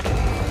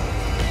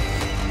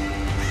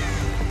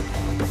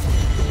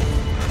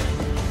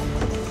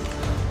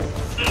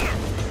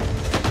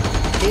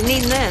 You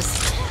need this.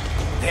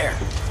 There.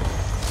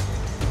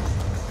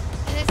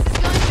 This is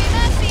going to be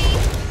messy.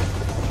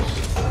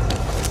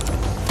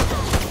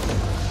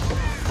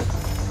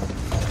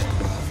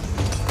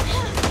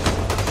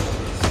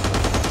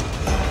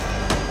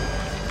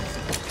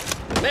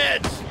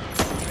 Meds.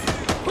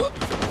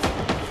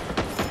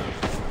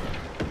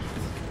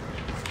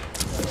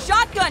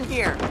 Shotgun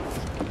here.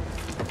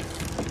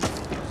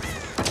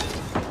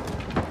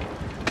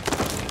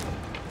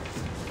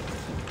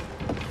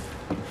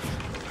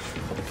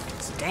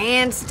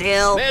 Stand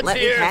still. Meds Let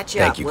here. me catch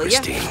you Thank up, you, will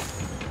Christine.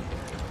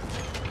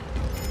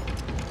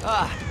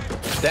 Ah,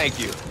 thank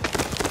you.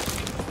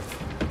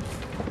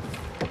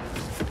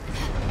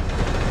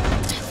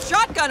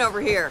 Shotgun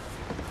over here.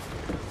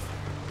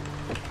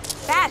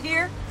 Bat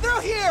here.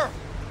 They're here.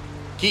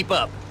 Keep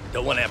up.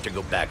 Don't want to have to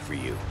go back for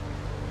you.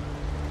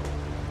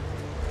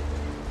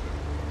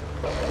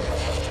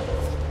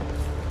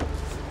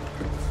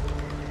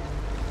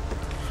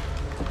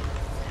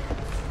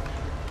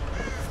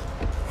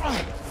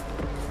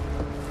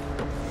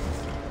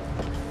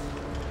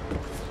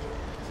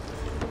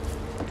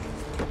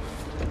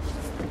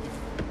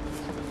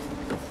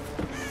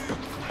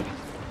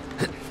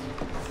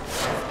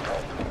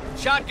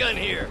 Shotgun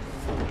here.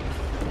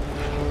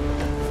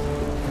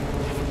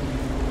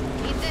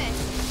 Need this.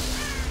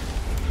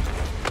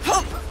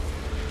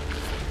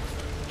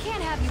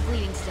 Can't have you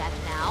bleeding to death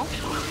now.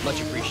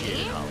 Much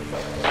appreciated, Holly.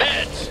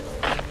 Meds.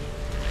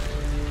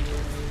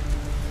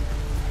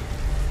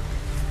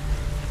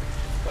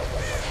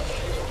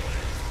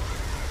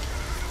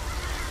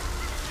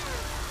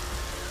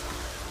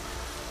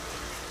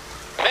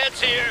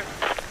 Meds here.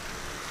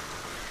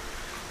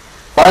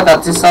 Why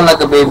does this sound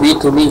like a baby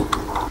to me?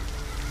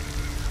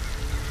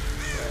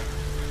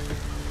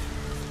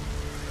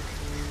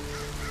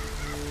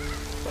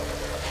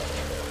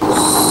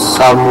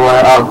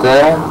 Somewhere out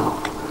there.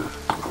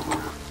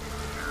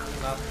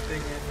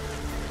 Nothing.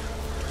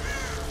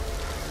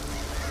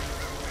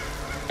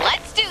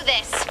 Let's do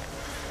this.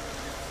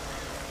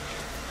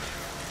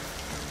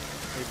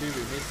 Maybe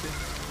we miss it.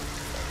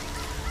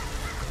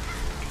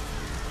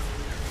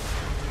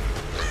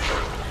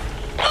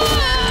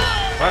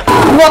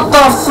 What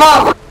the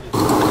fuck?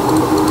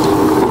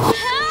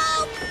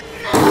 Help!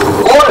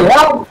 Oh,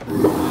 help!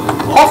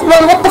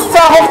 Hoffman, what the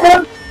fuck,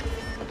 Hoffman?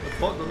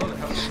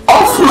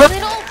 Hoffman!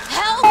 Little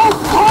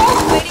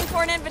help! Waiting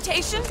for an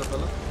invitation?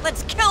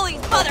 Let's kill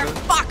these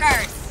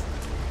motherfuckers!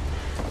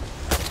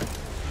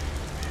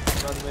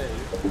 Run away.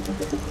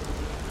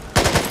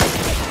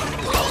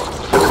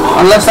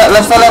 On left side,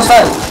 left side, left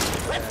side!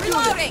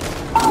 Reloading!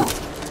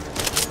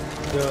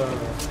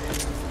 Yeah.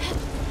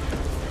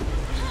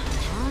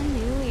 On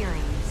new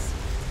earrings.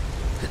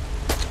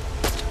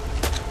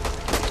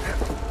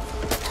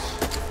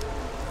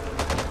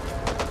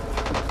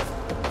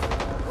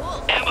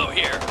 Ammo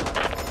here.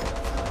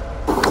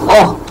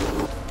 Oh!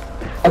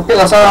 I think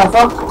I saw that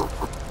fuck.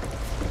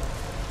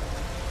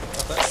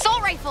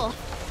 Assault rifle!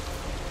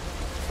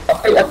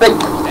 I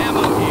think.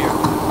 Ammo here.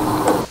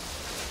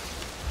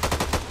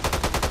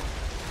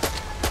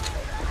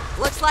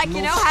 Looks like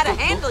you know how to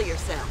handle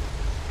yourself.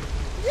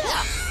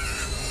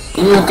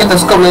 You get the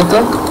scope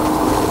later.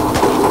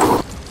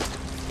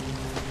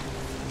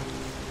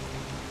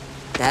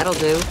 That'll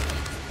do.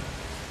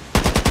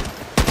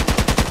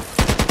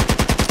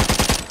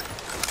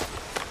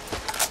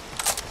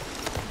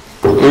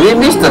 Did we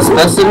miss the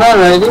specimen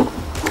already? I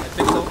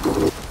think so.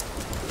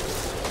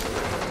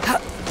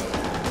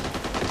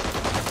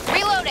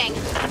 Reloading.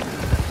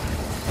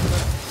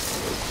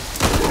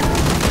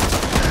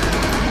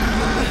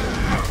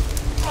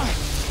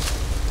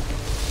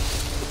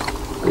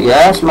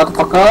 Yes,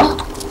 motherfucker.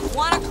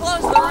 Wanna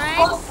close the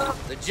ranks?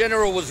 The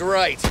general was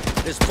right.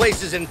 This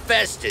place is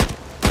infested.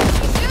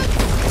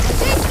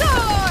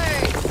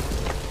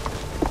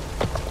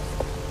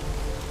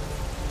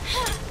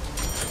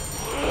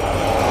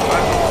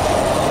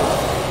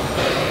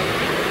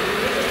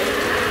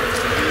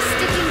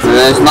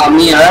 It's not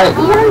me, right?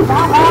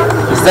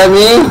 Is that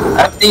me?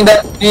 I think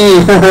that's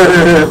me.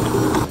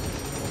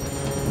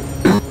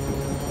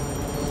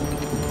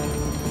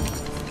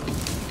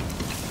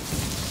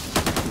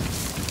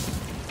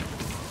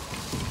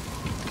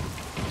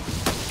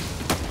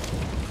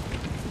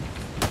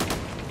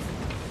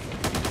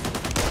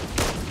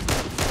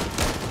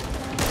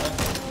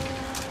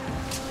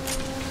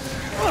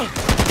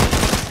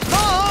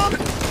 Mom!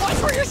 Watch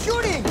where you're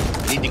shooting!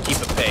 Need to keep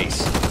a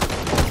pace.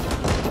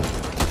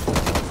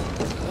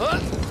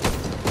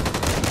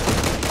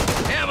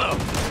 Ammo!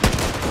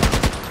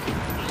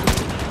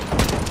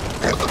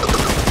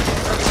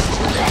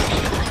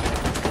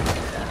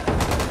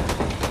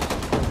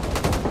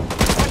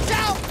 Watch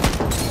out!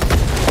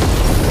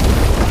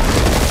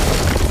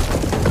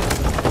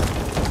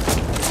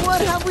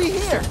 What have we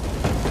here?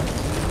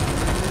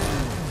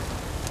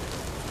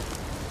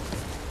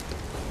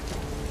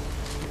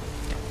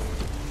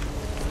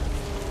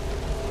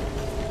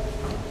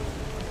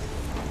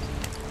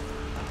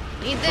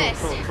 Need this.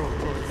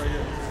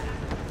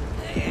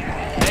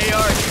 They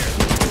are here.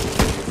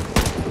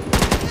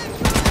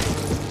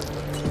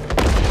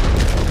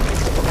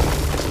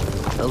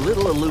 A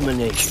little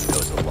illumination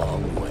goes a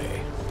long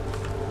way.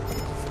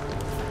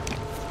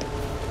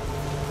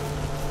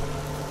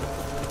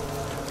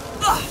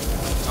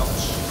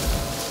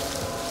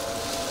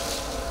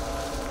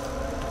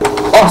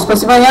 Oh,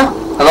 specimen here.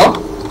 Hello?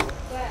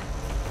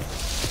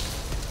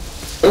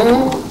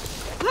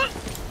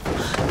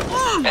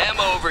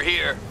 Ammo over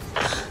here.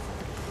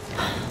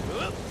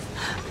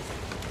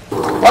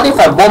 What if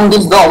I bomb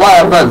this door? What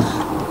happened?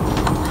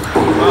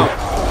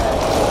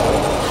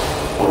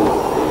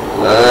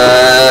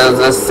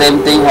 The same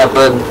thing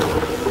happened. You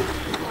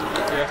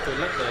have to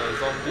let the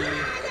zombie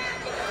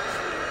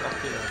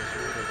knock in and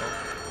shoot the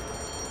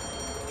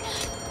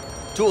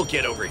door.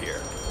 Toolkit over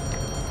here.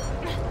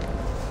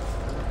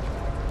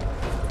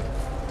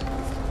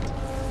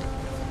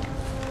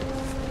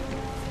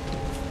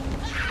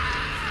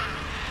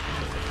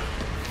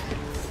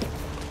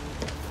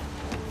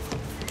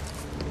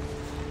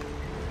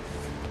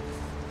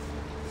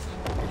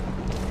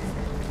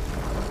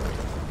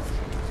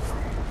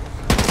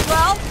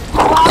 Well,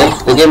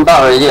 The game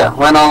bug already.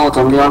 Why now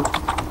zombie one?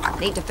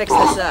 need to fix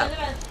this up.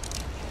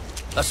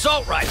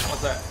 Assault rifle.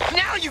 What's that?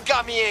 Now you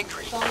got me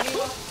angry.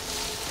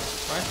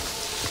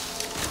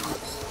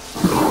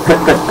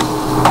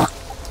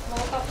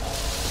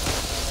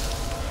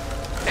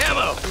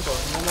 Ammo! I think got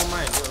no more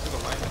mine. I think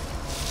got mine.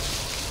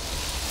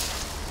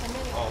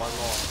 Oh, one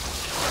more.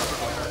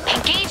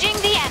 Engaging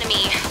the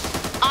enemy.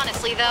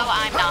 Honestly, though,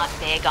 I'm not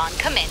big on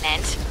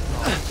commitment.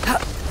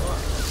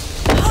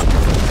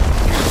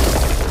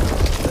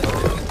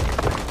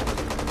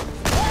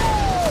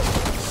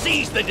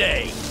 Seize the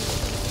day!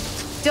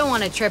 Don't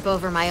want to trip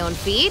over my own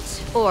feet,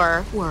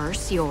 or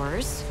worse,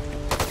 yours.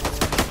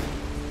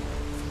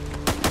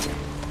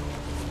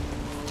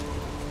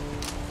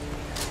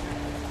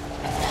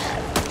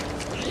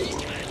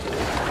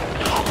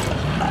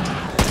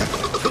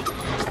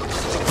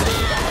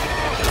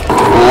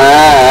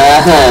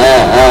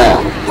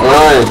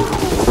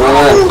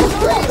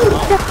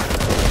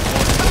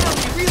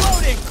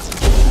 Reloading!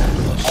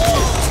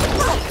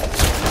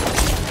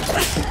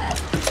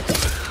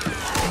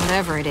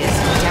 Whatever it is,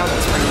 I doubt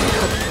it's bringing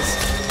cookies.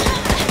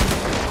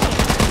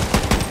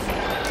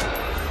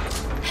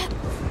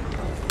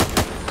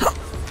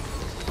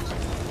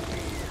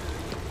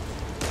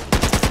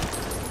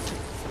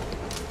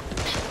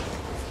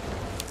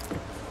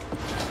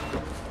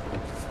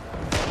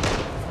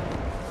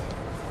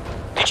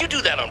 Did you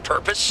do that on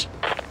purpose?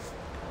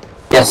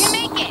 Yes.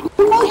 You make it!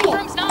 Safe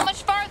room's not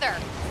much farther.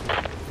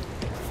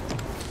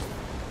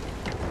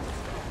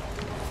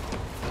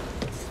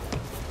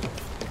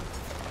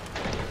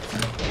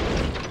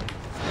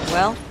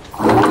 Well,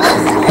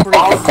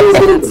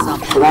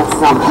 that's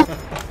something.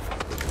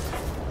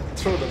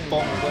 Throw the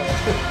bomb there.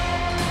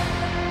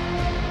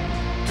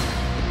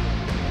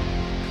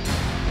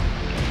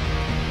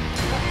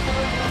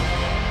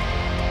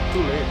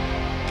 Too late.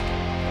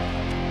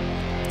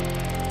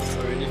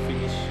 Already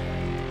finished.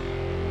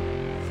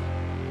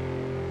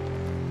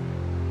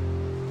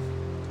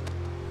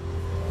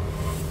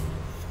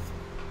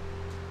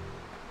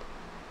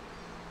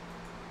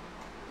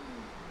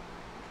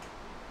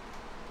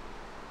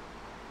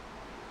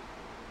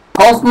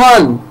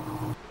 Hoffman!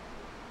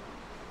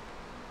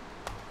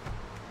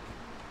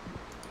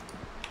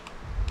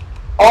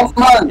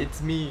 Hoffman!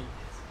 It's me.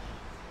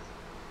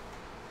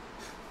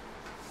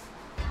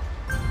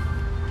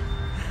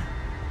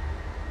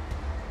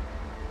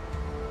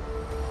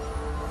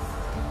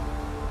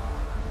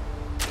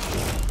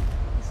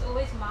 It's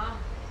always mom.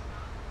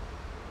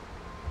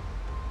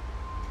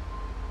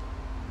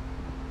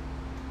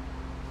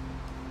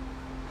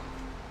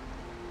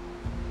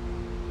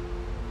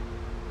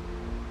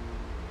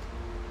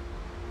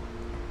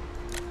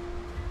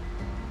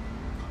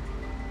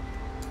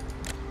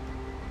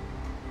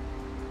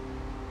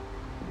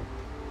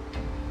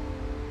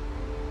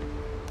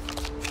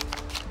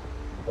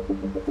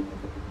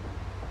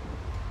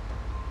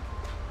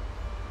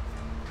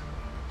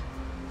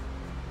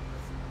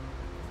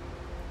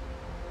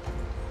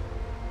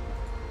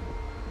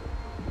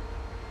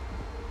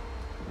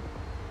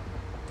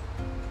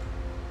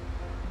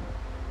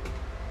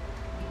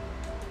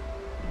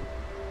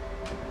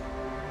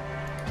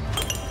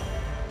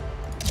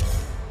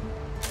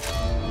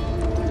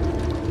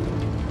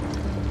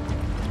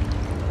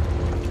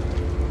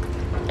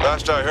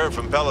 Last I heard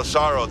from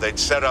Pelissaro, they'd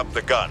set up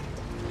the gun.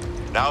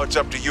 Now it's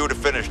up to you to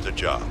finish the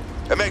job.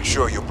 And make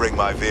sure you bring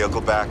my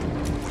vehicle back.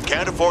 We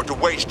can't afford to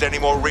waste any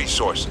more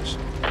resources.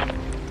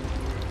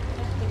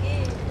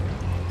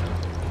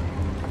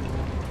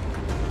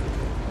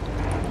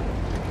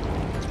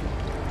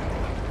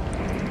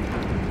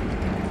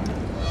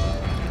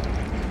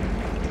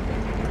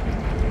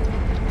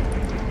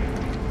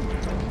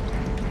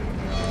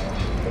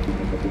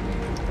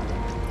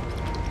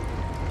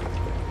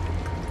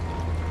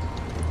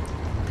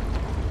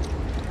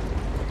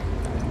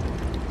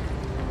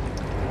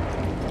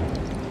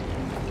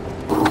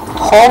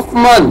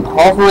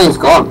 Hoffman is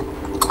gone.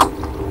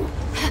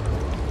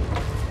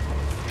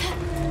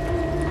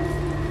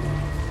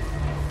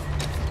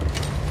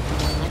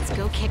 Let's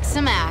go kick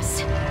some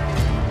ass.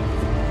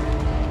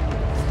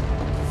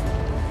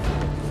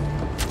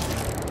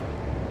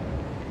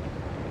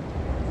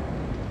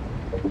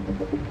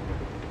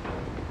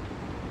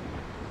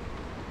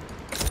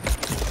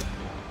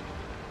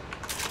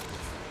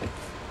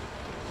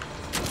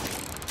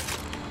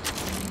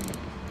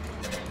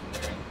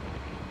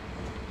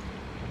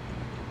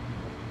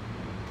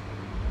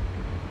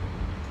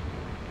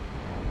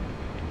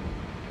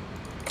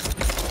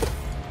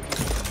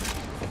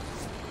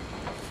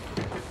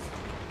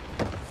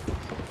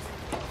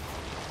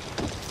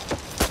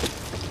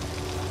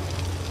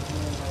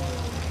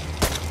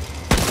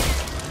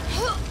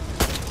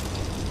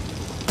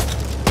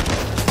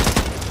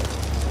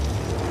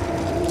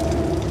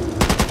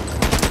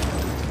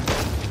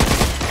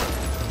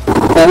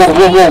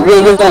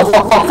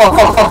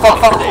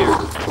 Fuck.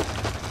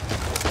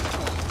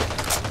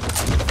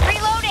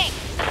 Reloading!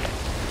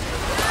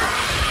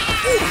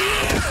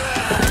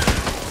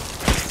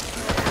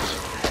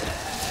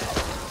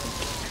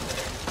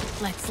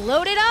 Let's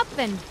load it up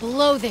and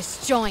blow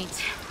this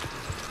joint.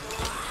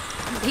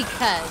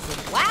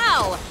 Because,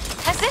 wow,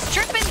 has this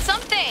trip been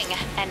something?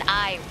 And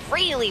I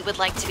really would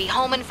like to be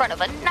home in front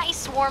of a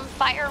nice warm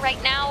fire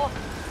right now.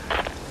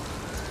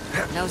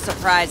 No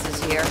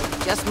surprises here.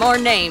 Just more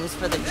names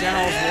for the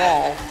General's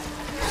wall.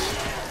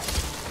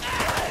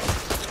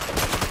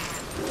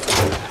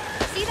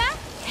 See that?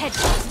 Head.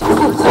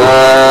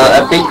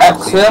 I think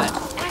axe here.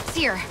 Axe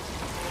here.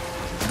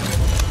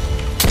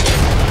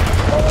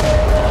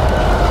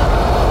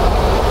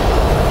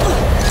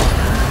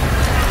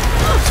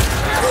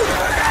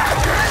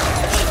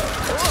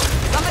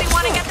 Somebody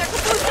want to get their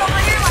caboose over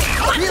here?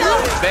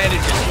 Like,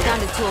 Bandages.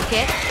 found a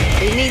toolkit.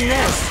 We need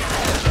this.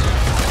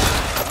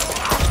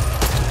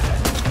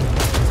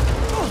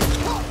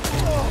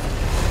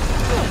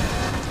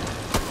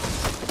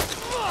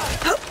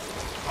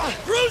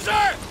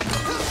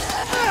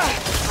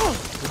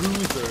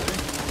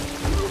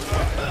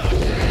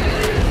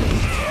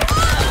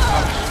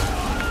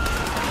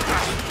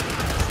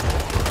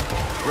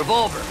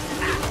 Revolver.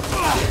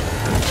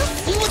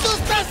 See what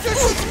those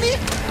bastards with me?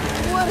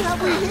 What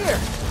have we here?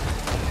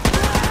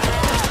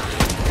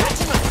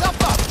 Catching myself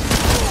up.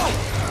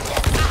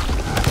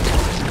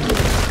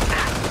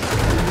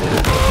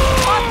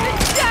 Up and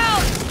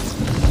down!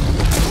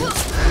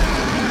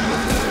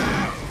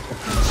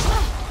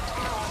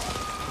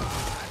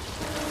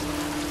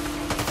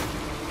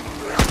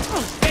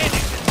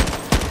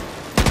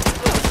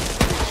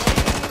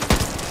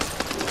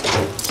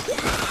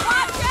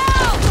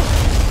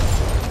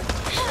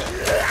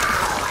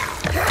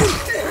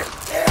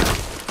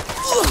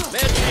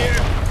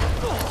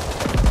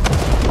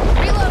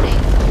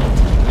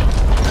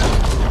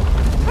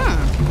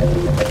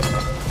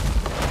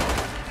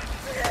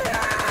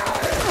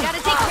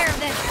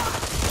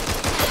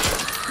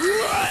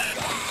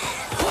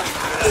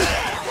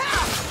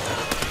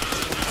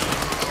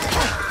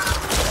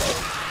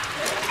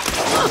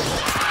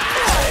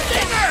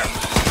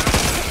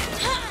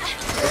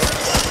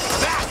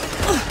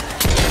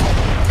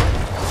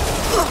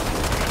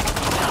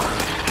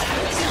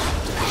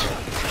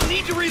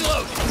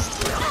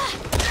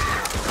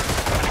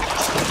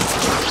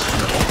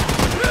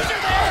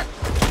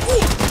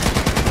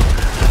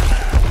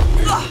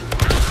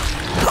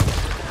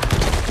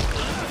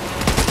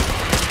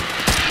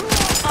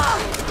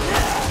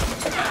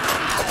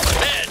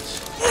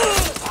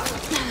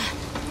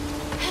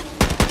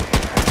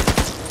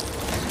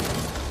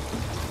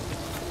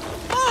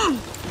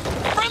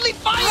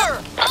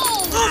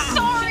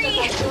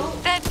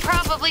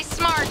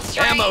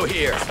 That's right. Ammo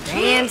here.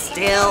 Stand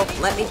still.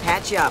 Let me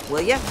patch you up,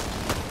 will you?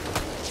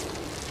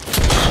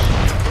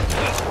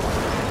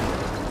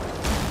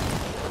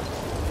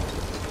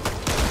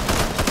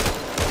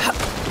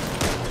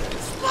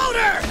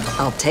 Exploder!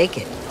 I'll take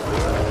it.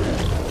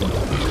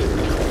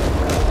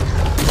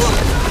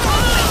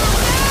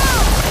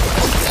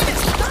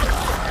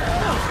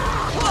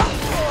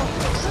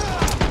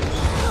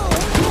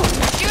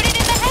 Shoot it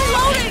in the head.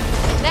 Loading.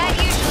 That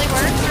usually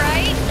works,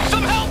 right?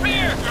 Some help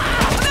here!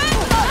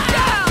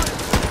 Down.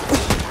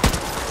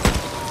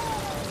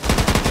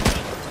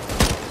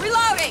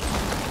 Reloading!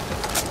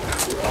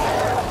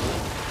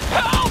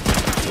 Help!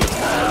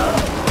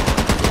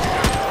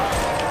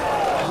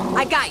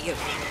 I got you.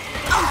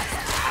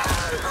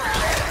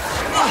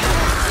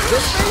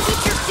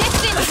 Keep your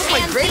distance,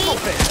 Pansy.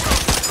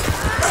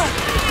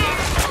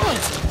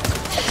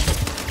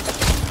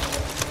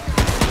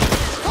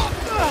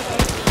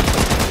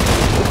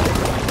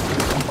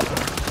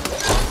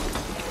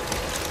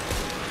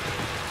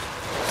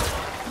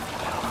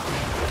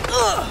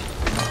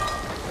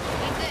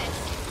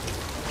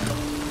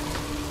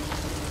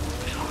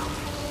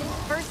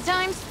 First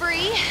time's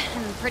free.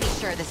 I'm pretty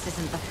sure this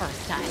isn't the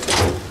first time.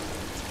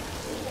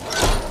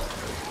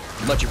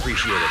 Much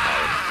appreciated,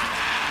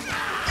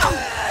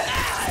 Howard.